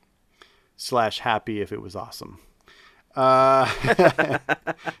away. / happy if it was awesome.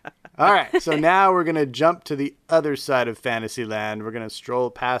 All right, so now we're going to jump to the other side of Fantasyland. We're going to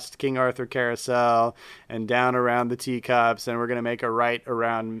stroll past King Arthur Carousel and down around the teacups, and we're going to make a right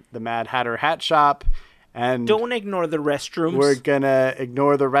around the Mad Hatter Hat Shop. And don't ignore the restrooms. We're going to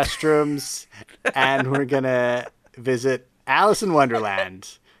ignore the restrooms, and we're going to visit Alice in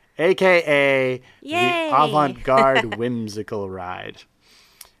Wonderland. a.k.a. Yay! the avant-garde whimsical ride.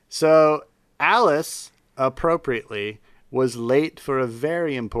 So Alice, appropriately, was late for a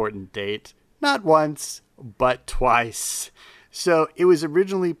very important date, not once, but twice. So it was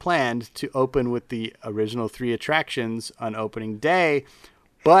originally planned to open with the original 3 attractions on opening day,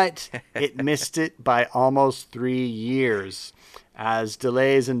 but it missed it by almost 3 years as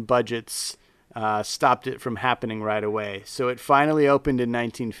delays and budgets stopped it from happening right away. So it finally opened in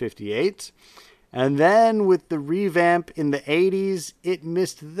 1958. And then with the revamp in the 80s, it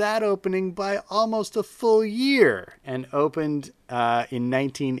missed that opening by almost a full year and opened in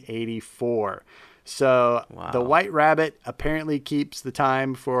 1984. So Wow. the White Rabbit apparently keeps the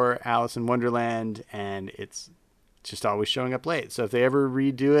time for Alice in Wonderland, and it's just always showing up late. So if they ever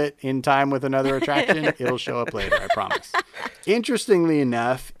redo it in time with another attraction, it'll show up later, I promise. Interestingly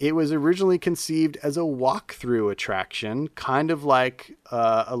enough, it was originally conceived as a walkthrough attraction, kind of like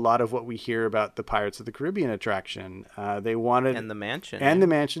a lot of what we hear about the Pirates of the Caribbean attraction. They wanted And the mansion. and the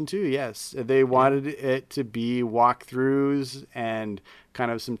mansion too, yes. They wanted it to be walkthroughs and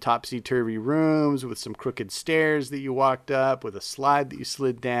kind of some topsy-turvy rooms with some crooked stairs that you walked up, with a slide that you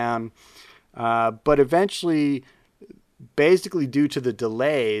slid down. But eventually, basically due to the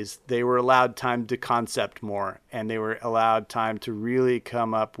delays, they were allowed time to concept more, and they were allowed time to really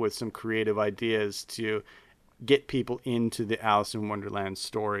come up with some creative ideas to get people into the Alice in Wonderland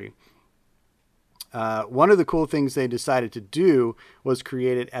story. One of the cool things they decided to do was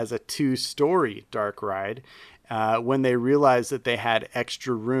create it as a 2-story dark ride when they realized that they had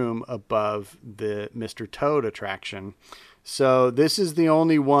extra room above the Mr. Toad attraction. So this is the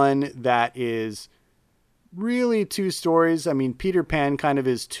only one that is really 2 stories. I mean, Peter Pan kind of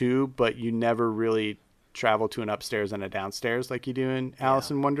is 2, but you never really travel to an upstairs and a downstairs like you do in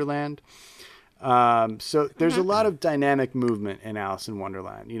Alice in Wonderland. So there's a lot of dynamic movement in Alice in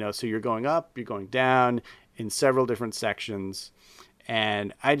Wonderland, so you're going up, you're going down in several different sections.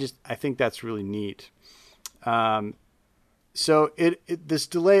 And I think that's really neat. So this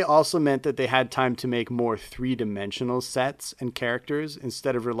delay also meant that they had time to make more 3-dimensional sets and characters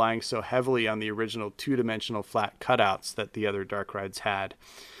instead of relying so heavily on the original 2-dimensional flat cutouts that the other dark rides had.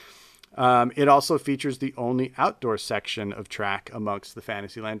 It also features the only outdoor section of track amongst the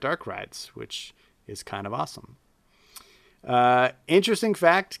Fantasyland dark rides, which is kind of awesome. Interesting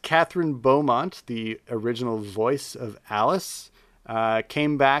fact, Catherine Beaumont, the original voice of Alice,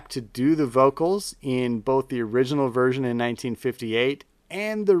 came back to do the vocals in both the original version in 1958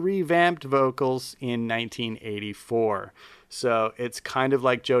 and the revamped vocals in 1984. So it's kind of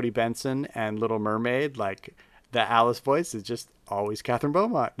like Jodie Benson and Little Mermaid, like the Alice voice is just always Catherine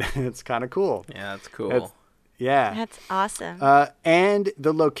Beaumont. It's kind of cool. Yeah, that's cool. That's awesome. And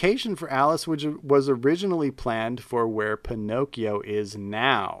the location for Alice, which was originally planned for where Pinocchio is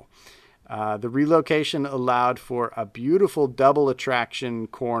now. The relocation allowed for a beautiful double attraction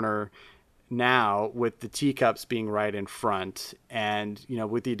corner now with the teacups being right in front. And,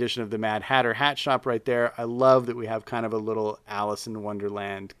 with the addition of the Mad Hatter hat shop right there, I love that we have kind of a little Alice in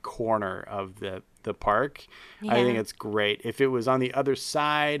Wonderland corner of the park. Yeah. I think it's great. If it was on the other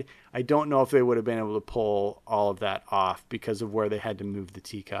side, I don't know if they would have been able to pull all of that off because of where they had to move the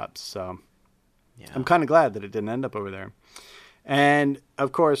teacups. So I'm kind of glad that it didn't end up over there. And,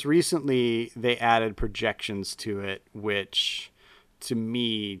 of course, recently they added projections to it, which, to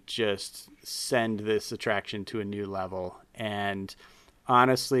me, just send this attraction to a new level. And,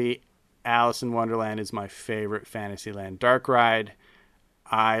 honestly, Alice in Wonderland is my favorite Fantasyland dark ride.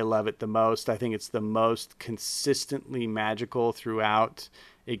 I love it the most. I think it's the most consistently magical throughout.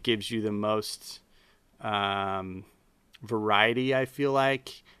 It gives you the most variety, I feel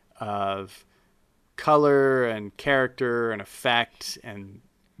like, of color and character and effect and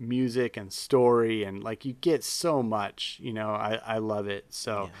music and story, and you get so much. I love it.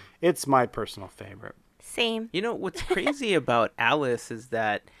 So it's my personal favorite. Same. What's crazy about Alice is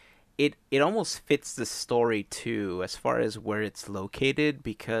that it almost fits the story too, as far as where it's located,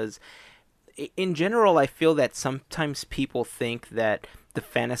 because in general I feel that sometimes people think that the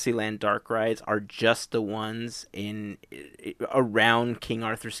Fantasyland dark rides are just the ones around King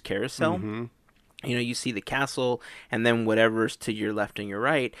Arthur's Carousel. Mm-hmm. You see the castle and then whatever's to your left and your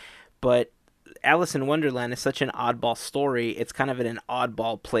right. But Alice in Wonderland is such an oddball story. It's kind of in an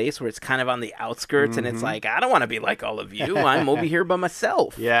oddball place where it's kind of on the outskirts, and it's like, I don't want to be like all of you. I'm over here by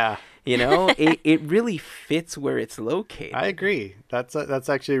myself. Yeah. It really fits where it's located. I agree. That's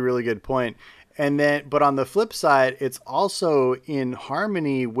actually a really good point. And then, but on the flip side, it's also in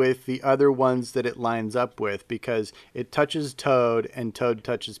harmony with the other ones that it lines up with, because it touches Toad and Toad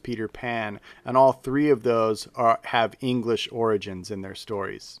touches Peter Pan. And all three of those have English origins in their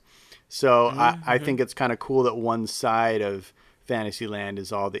stories. So I think it's kind of cool that one side of Fantasyland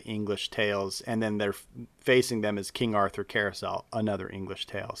is all the English tales, and then they're facing them as King Arthur Carousel, another English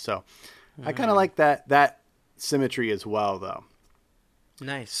tale. So I kind of like that symmetry as well, though.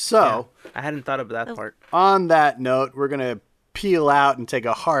 Nice. So I hadn't thought of that part. On that note, we're going to peel out and take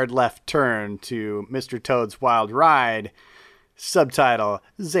a hard left turn to Mr. Toad's Wild Ride, subtitle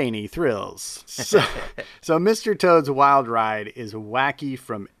Zany Thrills. So Mr. Toad's Wild Ride is wacky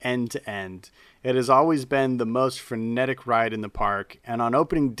from end to end. It has always been the most frenetic ride in the park, and on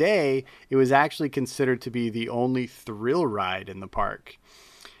opening day, it was actually considered to be the only thrill ride in the park.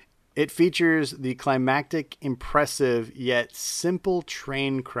 It features the climactic, impressive, yet simple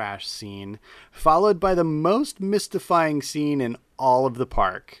train crash scene, followed by the most mystifying scene in all of the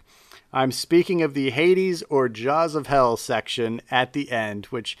park. I'm speaking of the Hades or Jaws of Hell section at the end,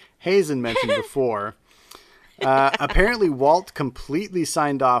 which Hazen mentioned before. Apparently, Walt completely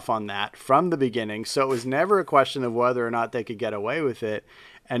signed off on that from the beginning, so it was never a question of whether or not they could get away with it.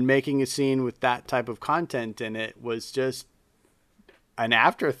 And making a scene with that type of content in it was just an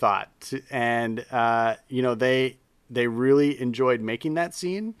afterthought. And, they really enjoyed making that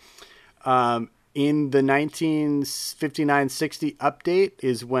scene. In the 1959-60 update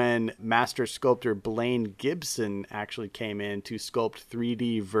is when master sculptor Blaine Gibson actually came in to sculpt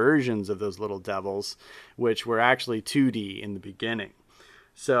 3D versions of those little devils, which were actually 2D in the beginning.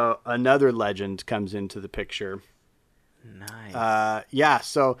 So another legend comes into the picture. Nice.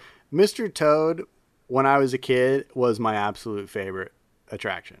 So Mr. Toad, when I was a kid, was my absolute favorite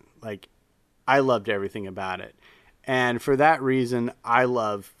attraction. Like, I loved everything about it. And for that reason, I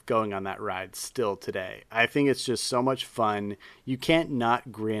love going on that ride still today. I think it's just so much fun. You can't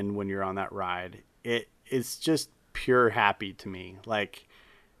not grin when you're on that ride. It's just pure happy to me. Like,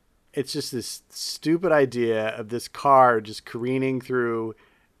 it's just this stupid idea of this car just careening through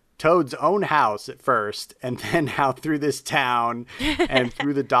Toad's own house at first, and then out through this town and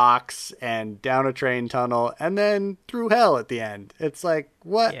through the docks and down a train tunnel and then through hell at the end. It's like,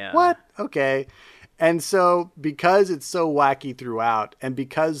 what? Yeah. What? Okay. And so because it's so wacky throughout, and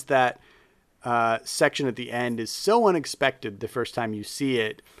because that section at the end is so unexpected the first time you see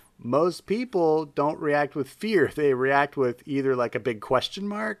it, most people don't react with fear. They react with either like a big question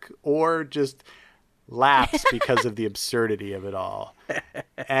mark or just laughs because of the absurdity of it all.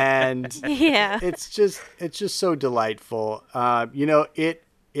 And it's just so delightful.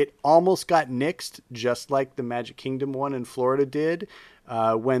 It almost got nixed, just like the Magic Kingdom one in Florida did,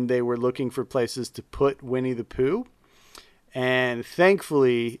 when they were looking for places to put Winnie the Pooh. And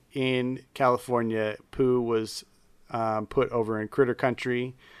thankfully in California, Pooh was put over in Critter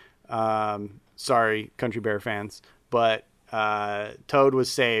Country. Sorry, Country Bear fans, but Toad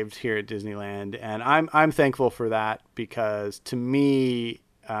was saved here at Disneyland, and I'm thankful for that, because to me,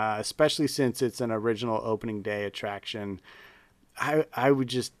 especially since it's an original opening day attraction, I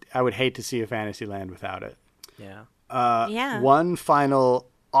would hate to see a Fantasyland without it. Yeah. One final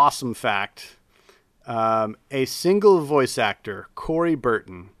awesome fact: a single voice actor, Corey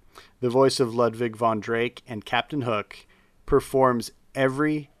Burton, the voice of Ludwig von Drake and Captain Hook, performs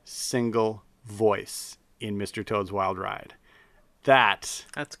every single voice in Mr. Toad's Wild Ride. That's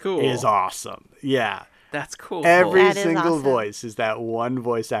cool. Is awesome. Yeah. That's cool. Every single voice is that one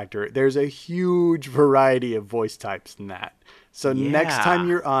voice actor. There's a huge variety of voice types in that. So next time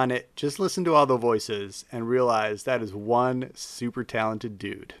you're on it, just listen to all the voices and realize that is one super talented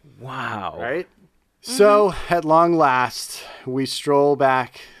dude. Wow. Right? Mm-hmm. So at long last, we stroll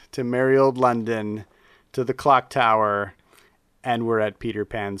back to merry old London, to the clock tower, and we're at Peter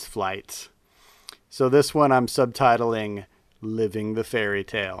Pan's flight. So this one I'm subtitling Living the Fairy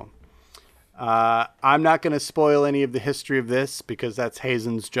Tale. I'm not going to spoil any of the history of this because that's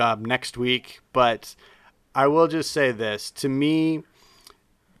Hazen's job next week, but I will just say this. To me,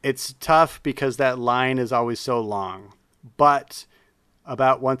 it's tough because that line is always so long. But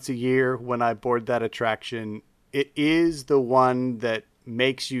about once a year when I board that attraction, it is the one that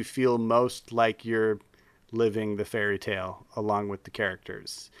makes you feel most like you're living the fairy tale along with the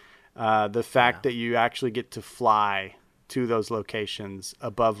characters. The fact that you actually get to fly to those locations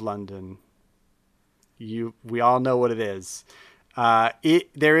above London, we all know what it is.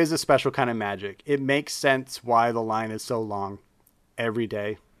 There is a special kind of magic. It makes sense why the line is so long every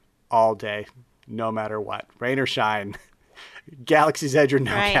day, all day, no matter what, rain or shine, Galaxy's Edge or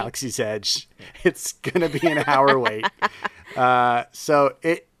no Galaxy's Edge. It's going to be an hour wait. So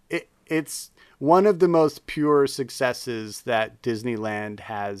it's one of the most pure successes that Disneyland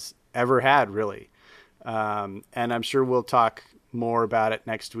has ever had, really. And I'm sure we'll talk more about it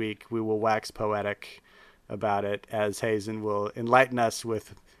next week. We will wax poetic about it as Hazen will enlighten us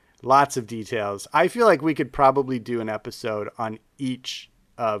with lots of details. I feel like we could probably do an episode on each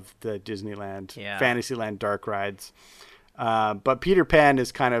of the Disneyland, Fantasyland dark rides. But Peter Pan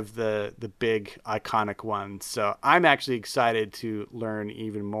is kind of the big iconic one. So I'm actually excited to learn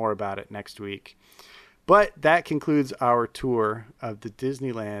even more about it next week. But that concludes our tour of the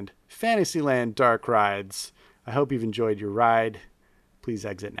Disneyland Fantasyland dark rides. I hope you've enjoyed your ride. Please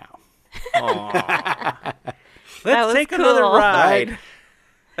exit now. Let's take another ride.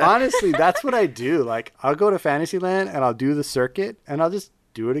 Honestly, that's what I do. Like, I'll go to Fantasyland and I'll do the circuit and I'll just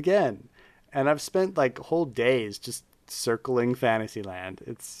do it again. And I've spent like whole days just circling Fantasyland.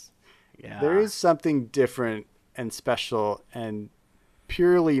 There is something different and special and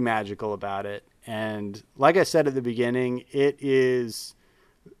purely magical about it. And like I said at the beginning, it is,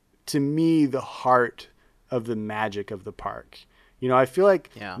 to me, the heart of the magic of the park. You know, I feel like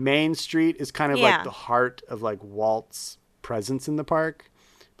Main Street is kind of like the heart of like Walt's presence in the park.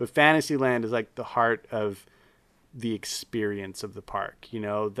 But Fantasyland is like the heart of the experience of the park, you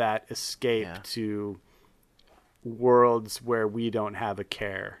know, that escape to worlds where we don't have a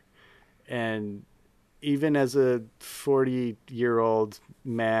care. And even as a 40-year-old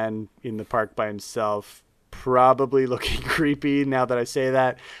man in the park by himself, probably looking creepy now that I say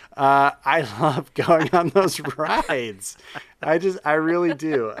that, I love going on those rides. I really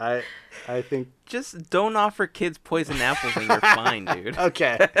do. I think just don't offer kids poison apples and you're fine, dude.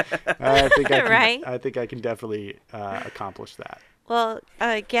 Okay. I think I can, right? I think I can definitely accomplish that. Well,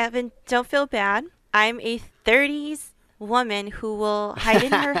 Gavin, don't feel bad. I'm a 30s woman who will hide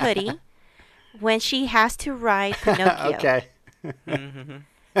in her hoodie when she has to ride Pinocchio. Okay.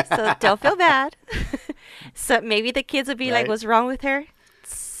 So don't feel bad. So maybe the kids will be like, what's wrong with her?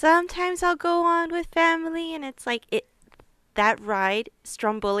 Sometimes I'll go on with family and it's like that ride,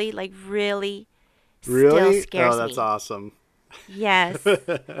 Stromboli, like really still scares me. Oh, that's awesome. Yes.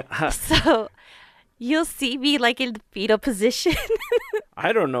 So you'll see me like in the fetal position.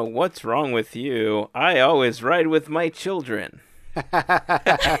 I don't know what's wrong with you. I always ride with my children.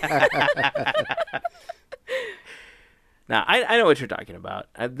 Now, I know what you're talking about.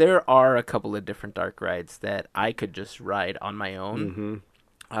 There are a couple of different dark rides that I could just ride on my own.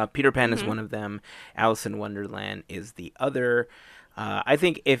 Mm-hmm. Peter Pan is one of them. Alice in Wonderland is the other. I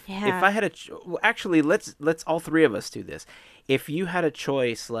think if I had actually, let's all three of us do this. If you had a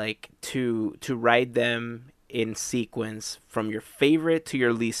choice, like to ride them in sequence from your favorite to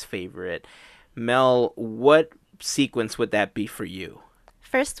your least favorite, Mel, what sequence would that be for you?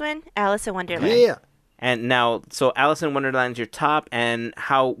 First one, Alice in Wonderland. Yeah. And now, so Alice in Wonderland is your top, and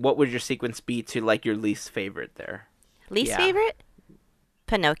what would your sequence be to like your least favorite there? Least favorite?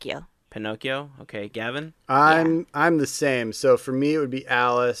 Pinocchio. Pinocchio? Okay, Gavin? I'm the same. So for me, it would be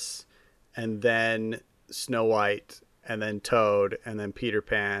Alice, and then Snow White, and then Toad, and then Peter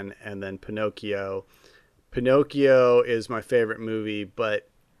Pan, and then Pinocchio. Pinocchio is my favorite movie, but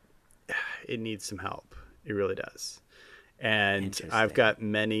it needs some help. It really does. And I've got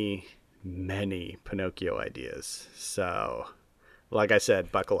many Pinocchio ideas. So, like I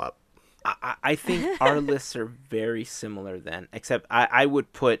said, buckle up. I think our lists are very similar then, except I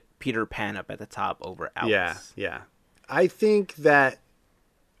would put Peter Pan up at the top over Alice. Yeah. I think that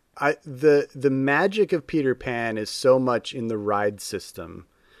the magic of Peter Pan is so much in the ride system.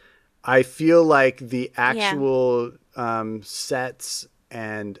 I feel like the actual sets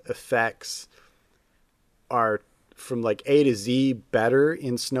and effects are from like A to Z better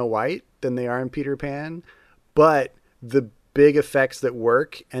in Snow White than they are in Peter Pan, but the big effects that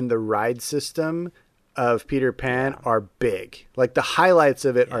work and the ride system of Peter Pan are big. Like the highlights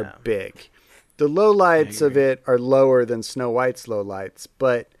of it are big. The lowlights of it are lower than Snow White's lowlights,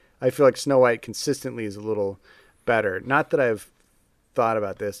 but I feel like Snow White consistently is a little better. Not that I've thought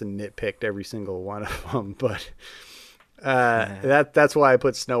about this and nitpicked every single one of them, but that's why I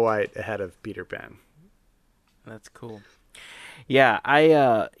put Snow White ahead of Peter Pan. That's cool. Yeah,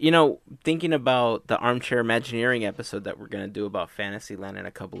 I thinking about the Armchair Imagineering episode that we're going to do about Fantasyland in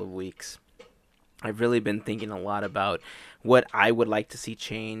a couple of weeks, I've really been thinking a lot about what I would like to see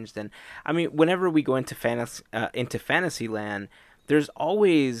changed. And I mean, whenever we go into Fantasyland, there's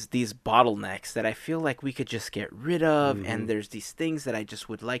always these bottlenecks that I feel like we could just get rid of, and there's these things that I just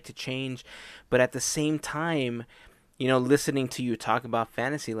would like to change. But at the same time, listening to you talk about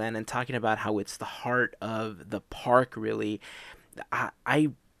Fantasyland and talking about how it's the heart of the park, really,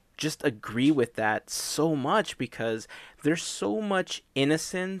 I just agree with that so much, because there's so much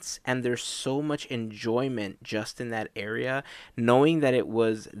innocence and there's so much enjoyment just in that area, knowing that it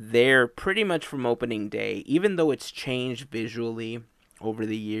was there pretty much from opening day, even though it's changed visually over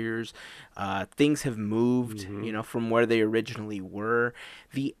the years. Things have moved, from where they originally were.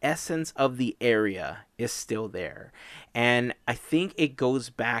 The essence of the area is still there. And I think it goes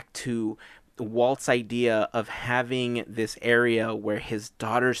back to Walt's idea of having this area where his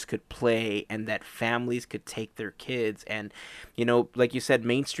daughters could play and that families could take their kids. And, like you said,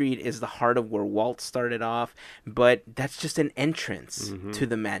 Main Street is the heart of where Walt started off, but that's just an entrance to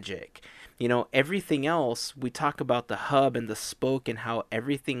the magic. Everything else, we talk about the hub and the spoke and how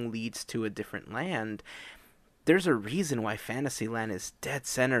everything leads to a different land. There's a reason why Fantasyland is dead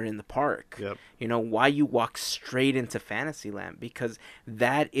center in the park. Yep. Why you walk straight into Fantasyland, because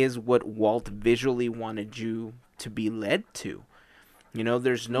that is what Walt visually wanted you to be led to.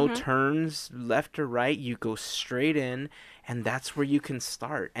 There's no turns left or right. You go straight in, and that's where you can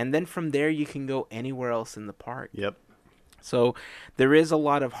start. And then from there, you can go anywhere else in the park. Yep. So there is a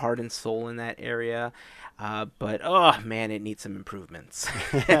lot of heart and soul in that area, but oh man, it needs some improvements.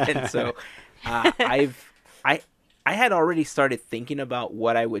 And so I had already started thinking about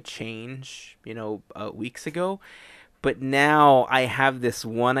what I would change, weeks ago, but now I have this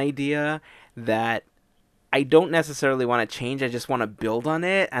one idea that I don't necessarily want to change. I just want to build on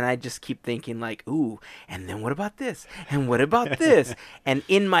it, and I just keep thinking like, ooh, and then what about this? And what about this? And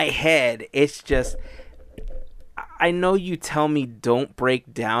in my head, it's just, I know you tell me don't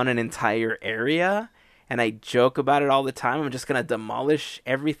break down an entire area, and I joke about it all the time. I'm just going to demolish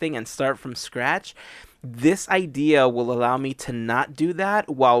everything and start from scratch. This idea will allow me to not do that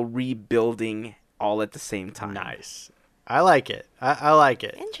while rebuilding all at the same time. Nice. I like it. I like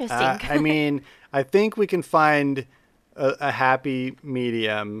it. Interesting. I think we can find a happy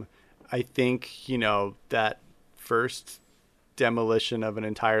medium. I think, that first demolition of an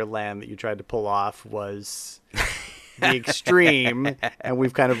entire land that you tried to pull off was the extreme, and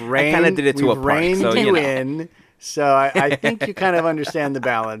we've kind of reined you in. So I think you kind of understand the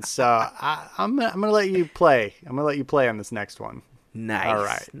balance. So I'm gonna let you play. I'm gonna let you play on this next one. Nice. All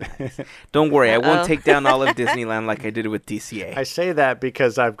right. Nice. Don't worry, I won't take down all of Disneyland like I did with DCA. I say that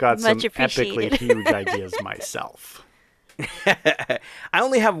because I've got some Much appreciated. epically huge ideas myself. I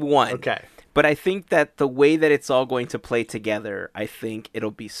only have one. Okay. But I think that the way that it's all going to play together, I think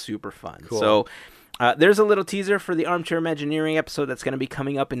it'll be super fun. Cool. So there's a little teaser for the Armchair Imagineering episode that's going to be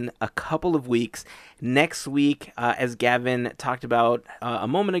coming up in a couple of weeks. Next week, as Gavin talked about a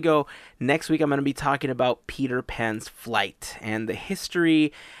moment ago, next week I'm going to be talking about Peter Pan's Flight and the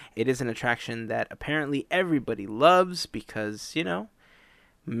history. It is an attraction that apparently everybody loves because,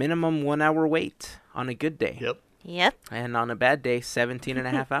 minimum 1 hour wait on a good day. Yep. And on a bad day, 17 and a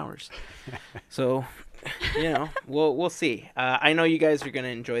half hours. So, we'll see. I know you guys are going to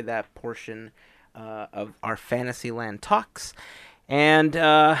enjoy that portion of our Fantasyland talks. And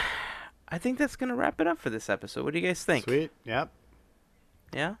I think that's going to wrap it up for this episode. What do you guys think? Sweet. Yep.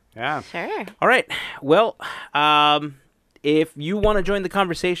 Yeah? Yeah. Sure. All right. Well, if you want to join the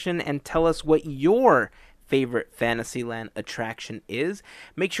conversation and tell us what your favorite Fantasyland attraction is,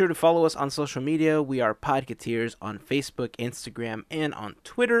 make sure to follow us on social media. We are Podcateers on Facebook, Instagram, and on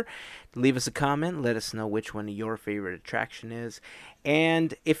Twitter. Leave us a comment. Let us know which one your favorite attraction is.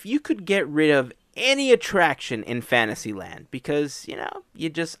 And if you could get rid of any attraction in Fantasyland because, you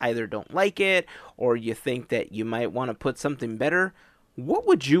just either don't like it or you think that you might want to put something better, what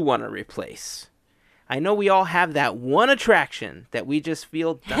would you want to replace? I know we all have that one attraction that we just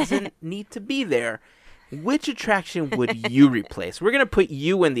feel doesn't need to be there. Which attraction would you replace? We're going to put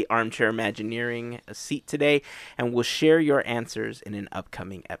you in the Armchair Imagineering seat today, and we'll share your answers in an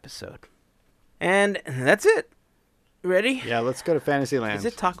upcoming episode. And that's it. Ready? Yeah, let's go to Fantasyland. Is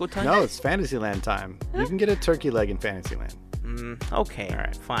it taco time? No, it's Fantasyland time. You can get a turkey leg in Fantasyland. Okay. All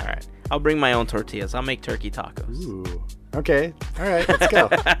right. Fine. All right. I'll bring my own tortillas. I'll make turkey tacos. Ooh. Okay. All right. Let's go.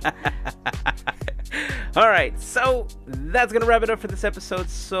 All right. So that's going to wrap it up for this episode.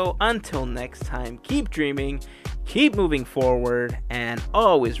 So until next time, keep dreaming, keep moving forward, and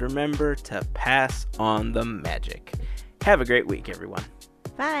always remember to pass on the magic. Have a great week, everyone.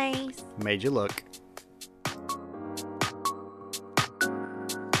 Bye. Made you look.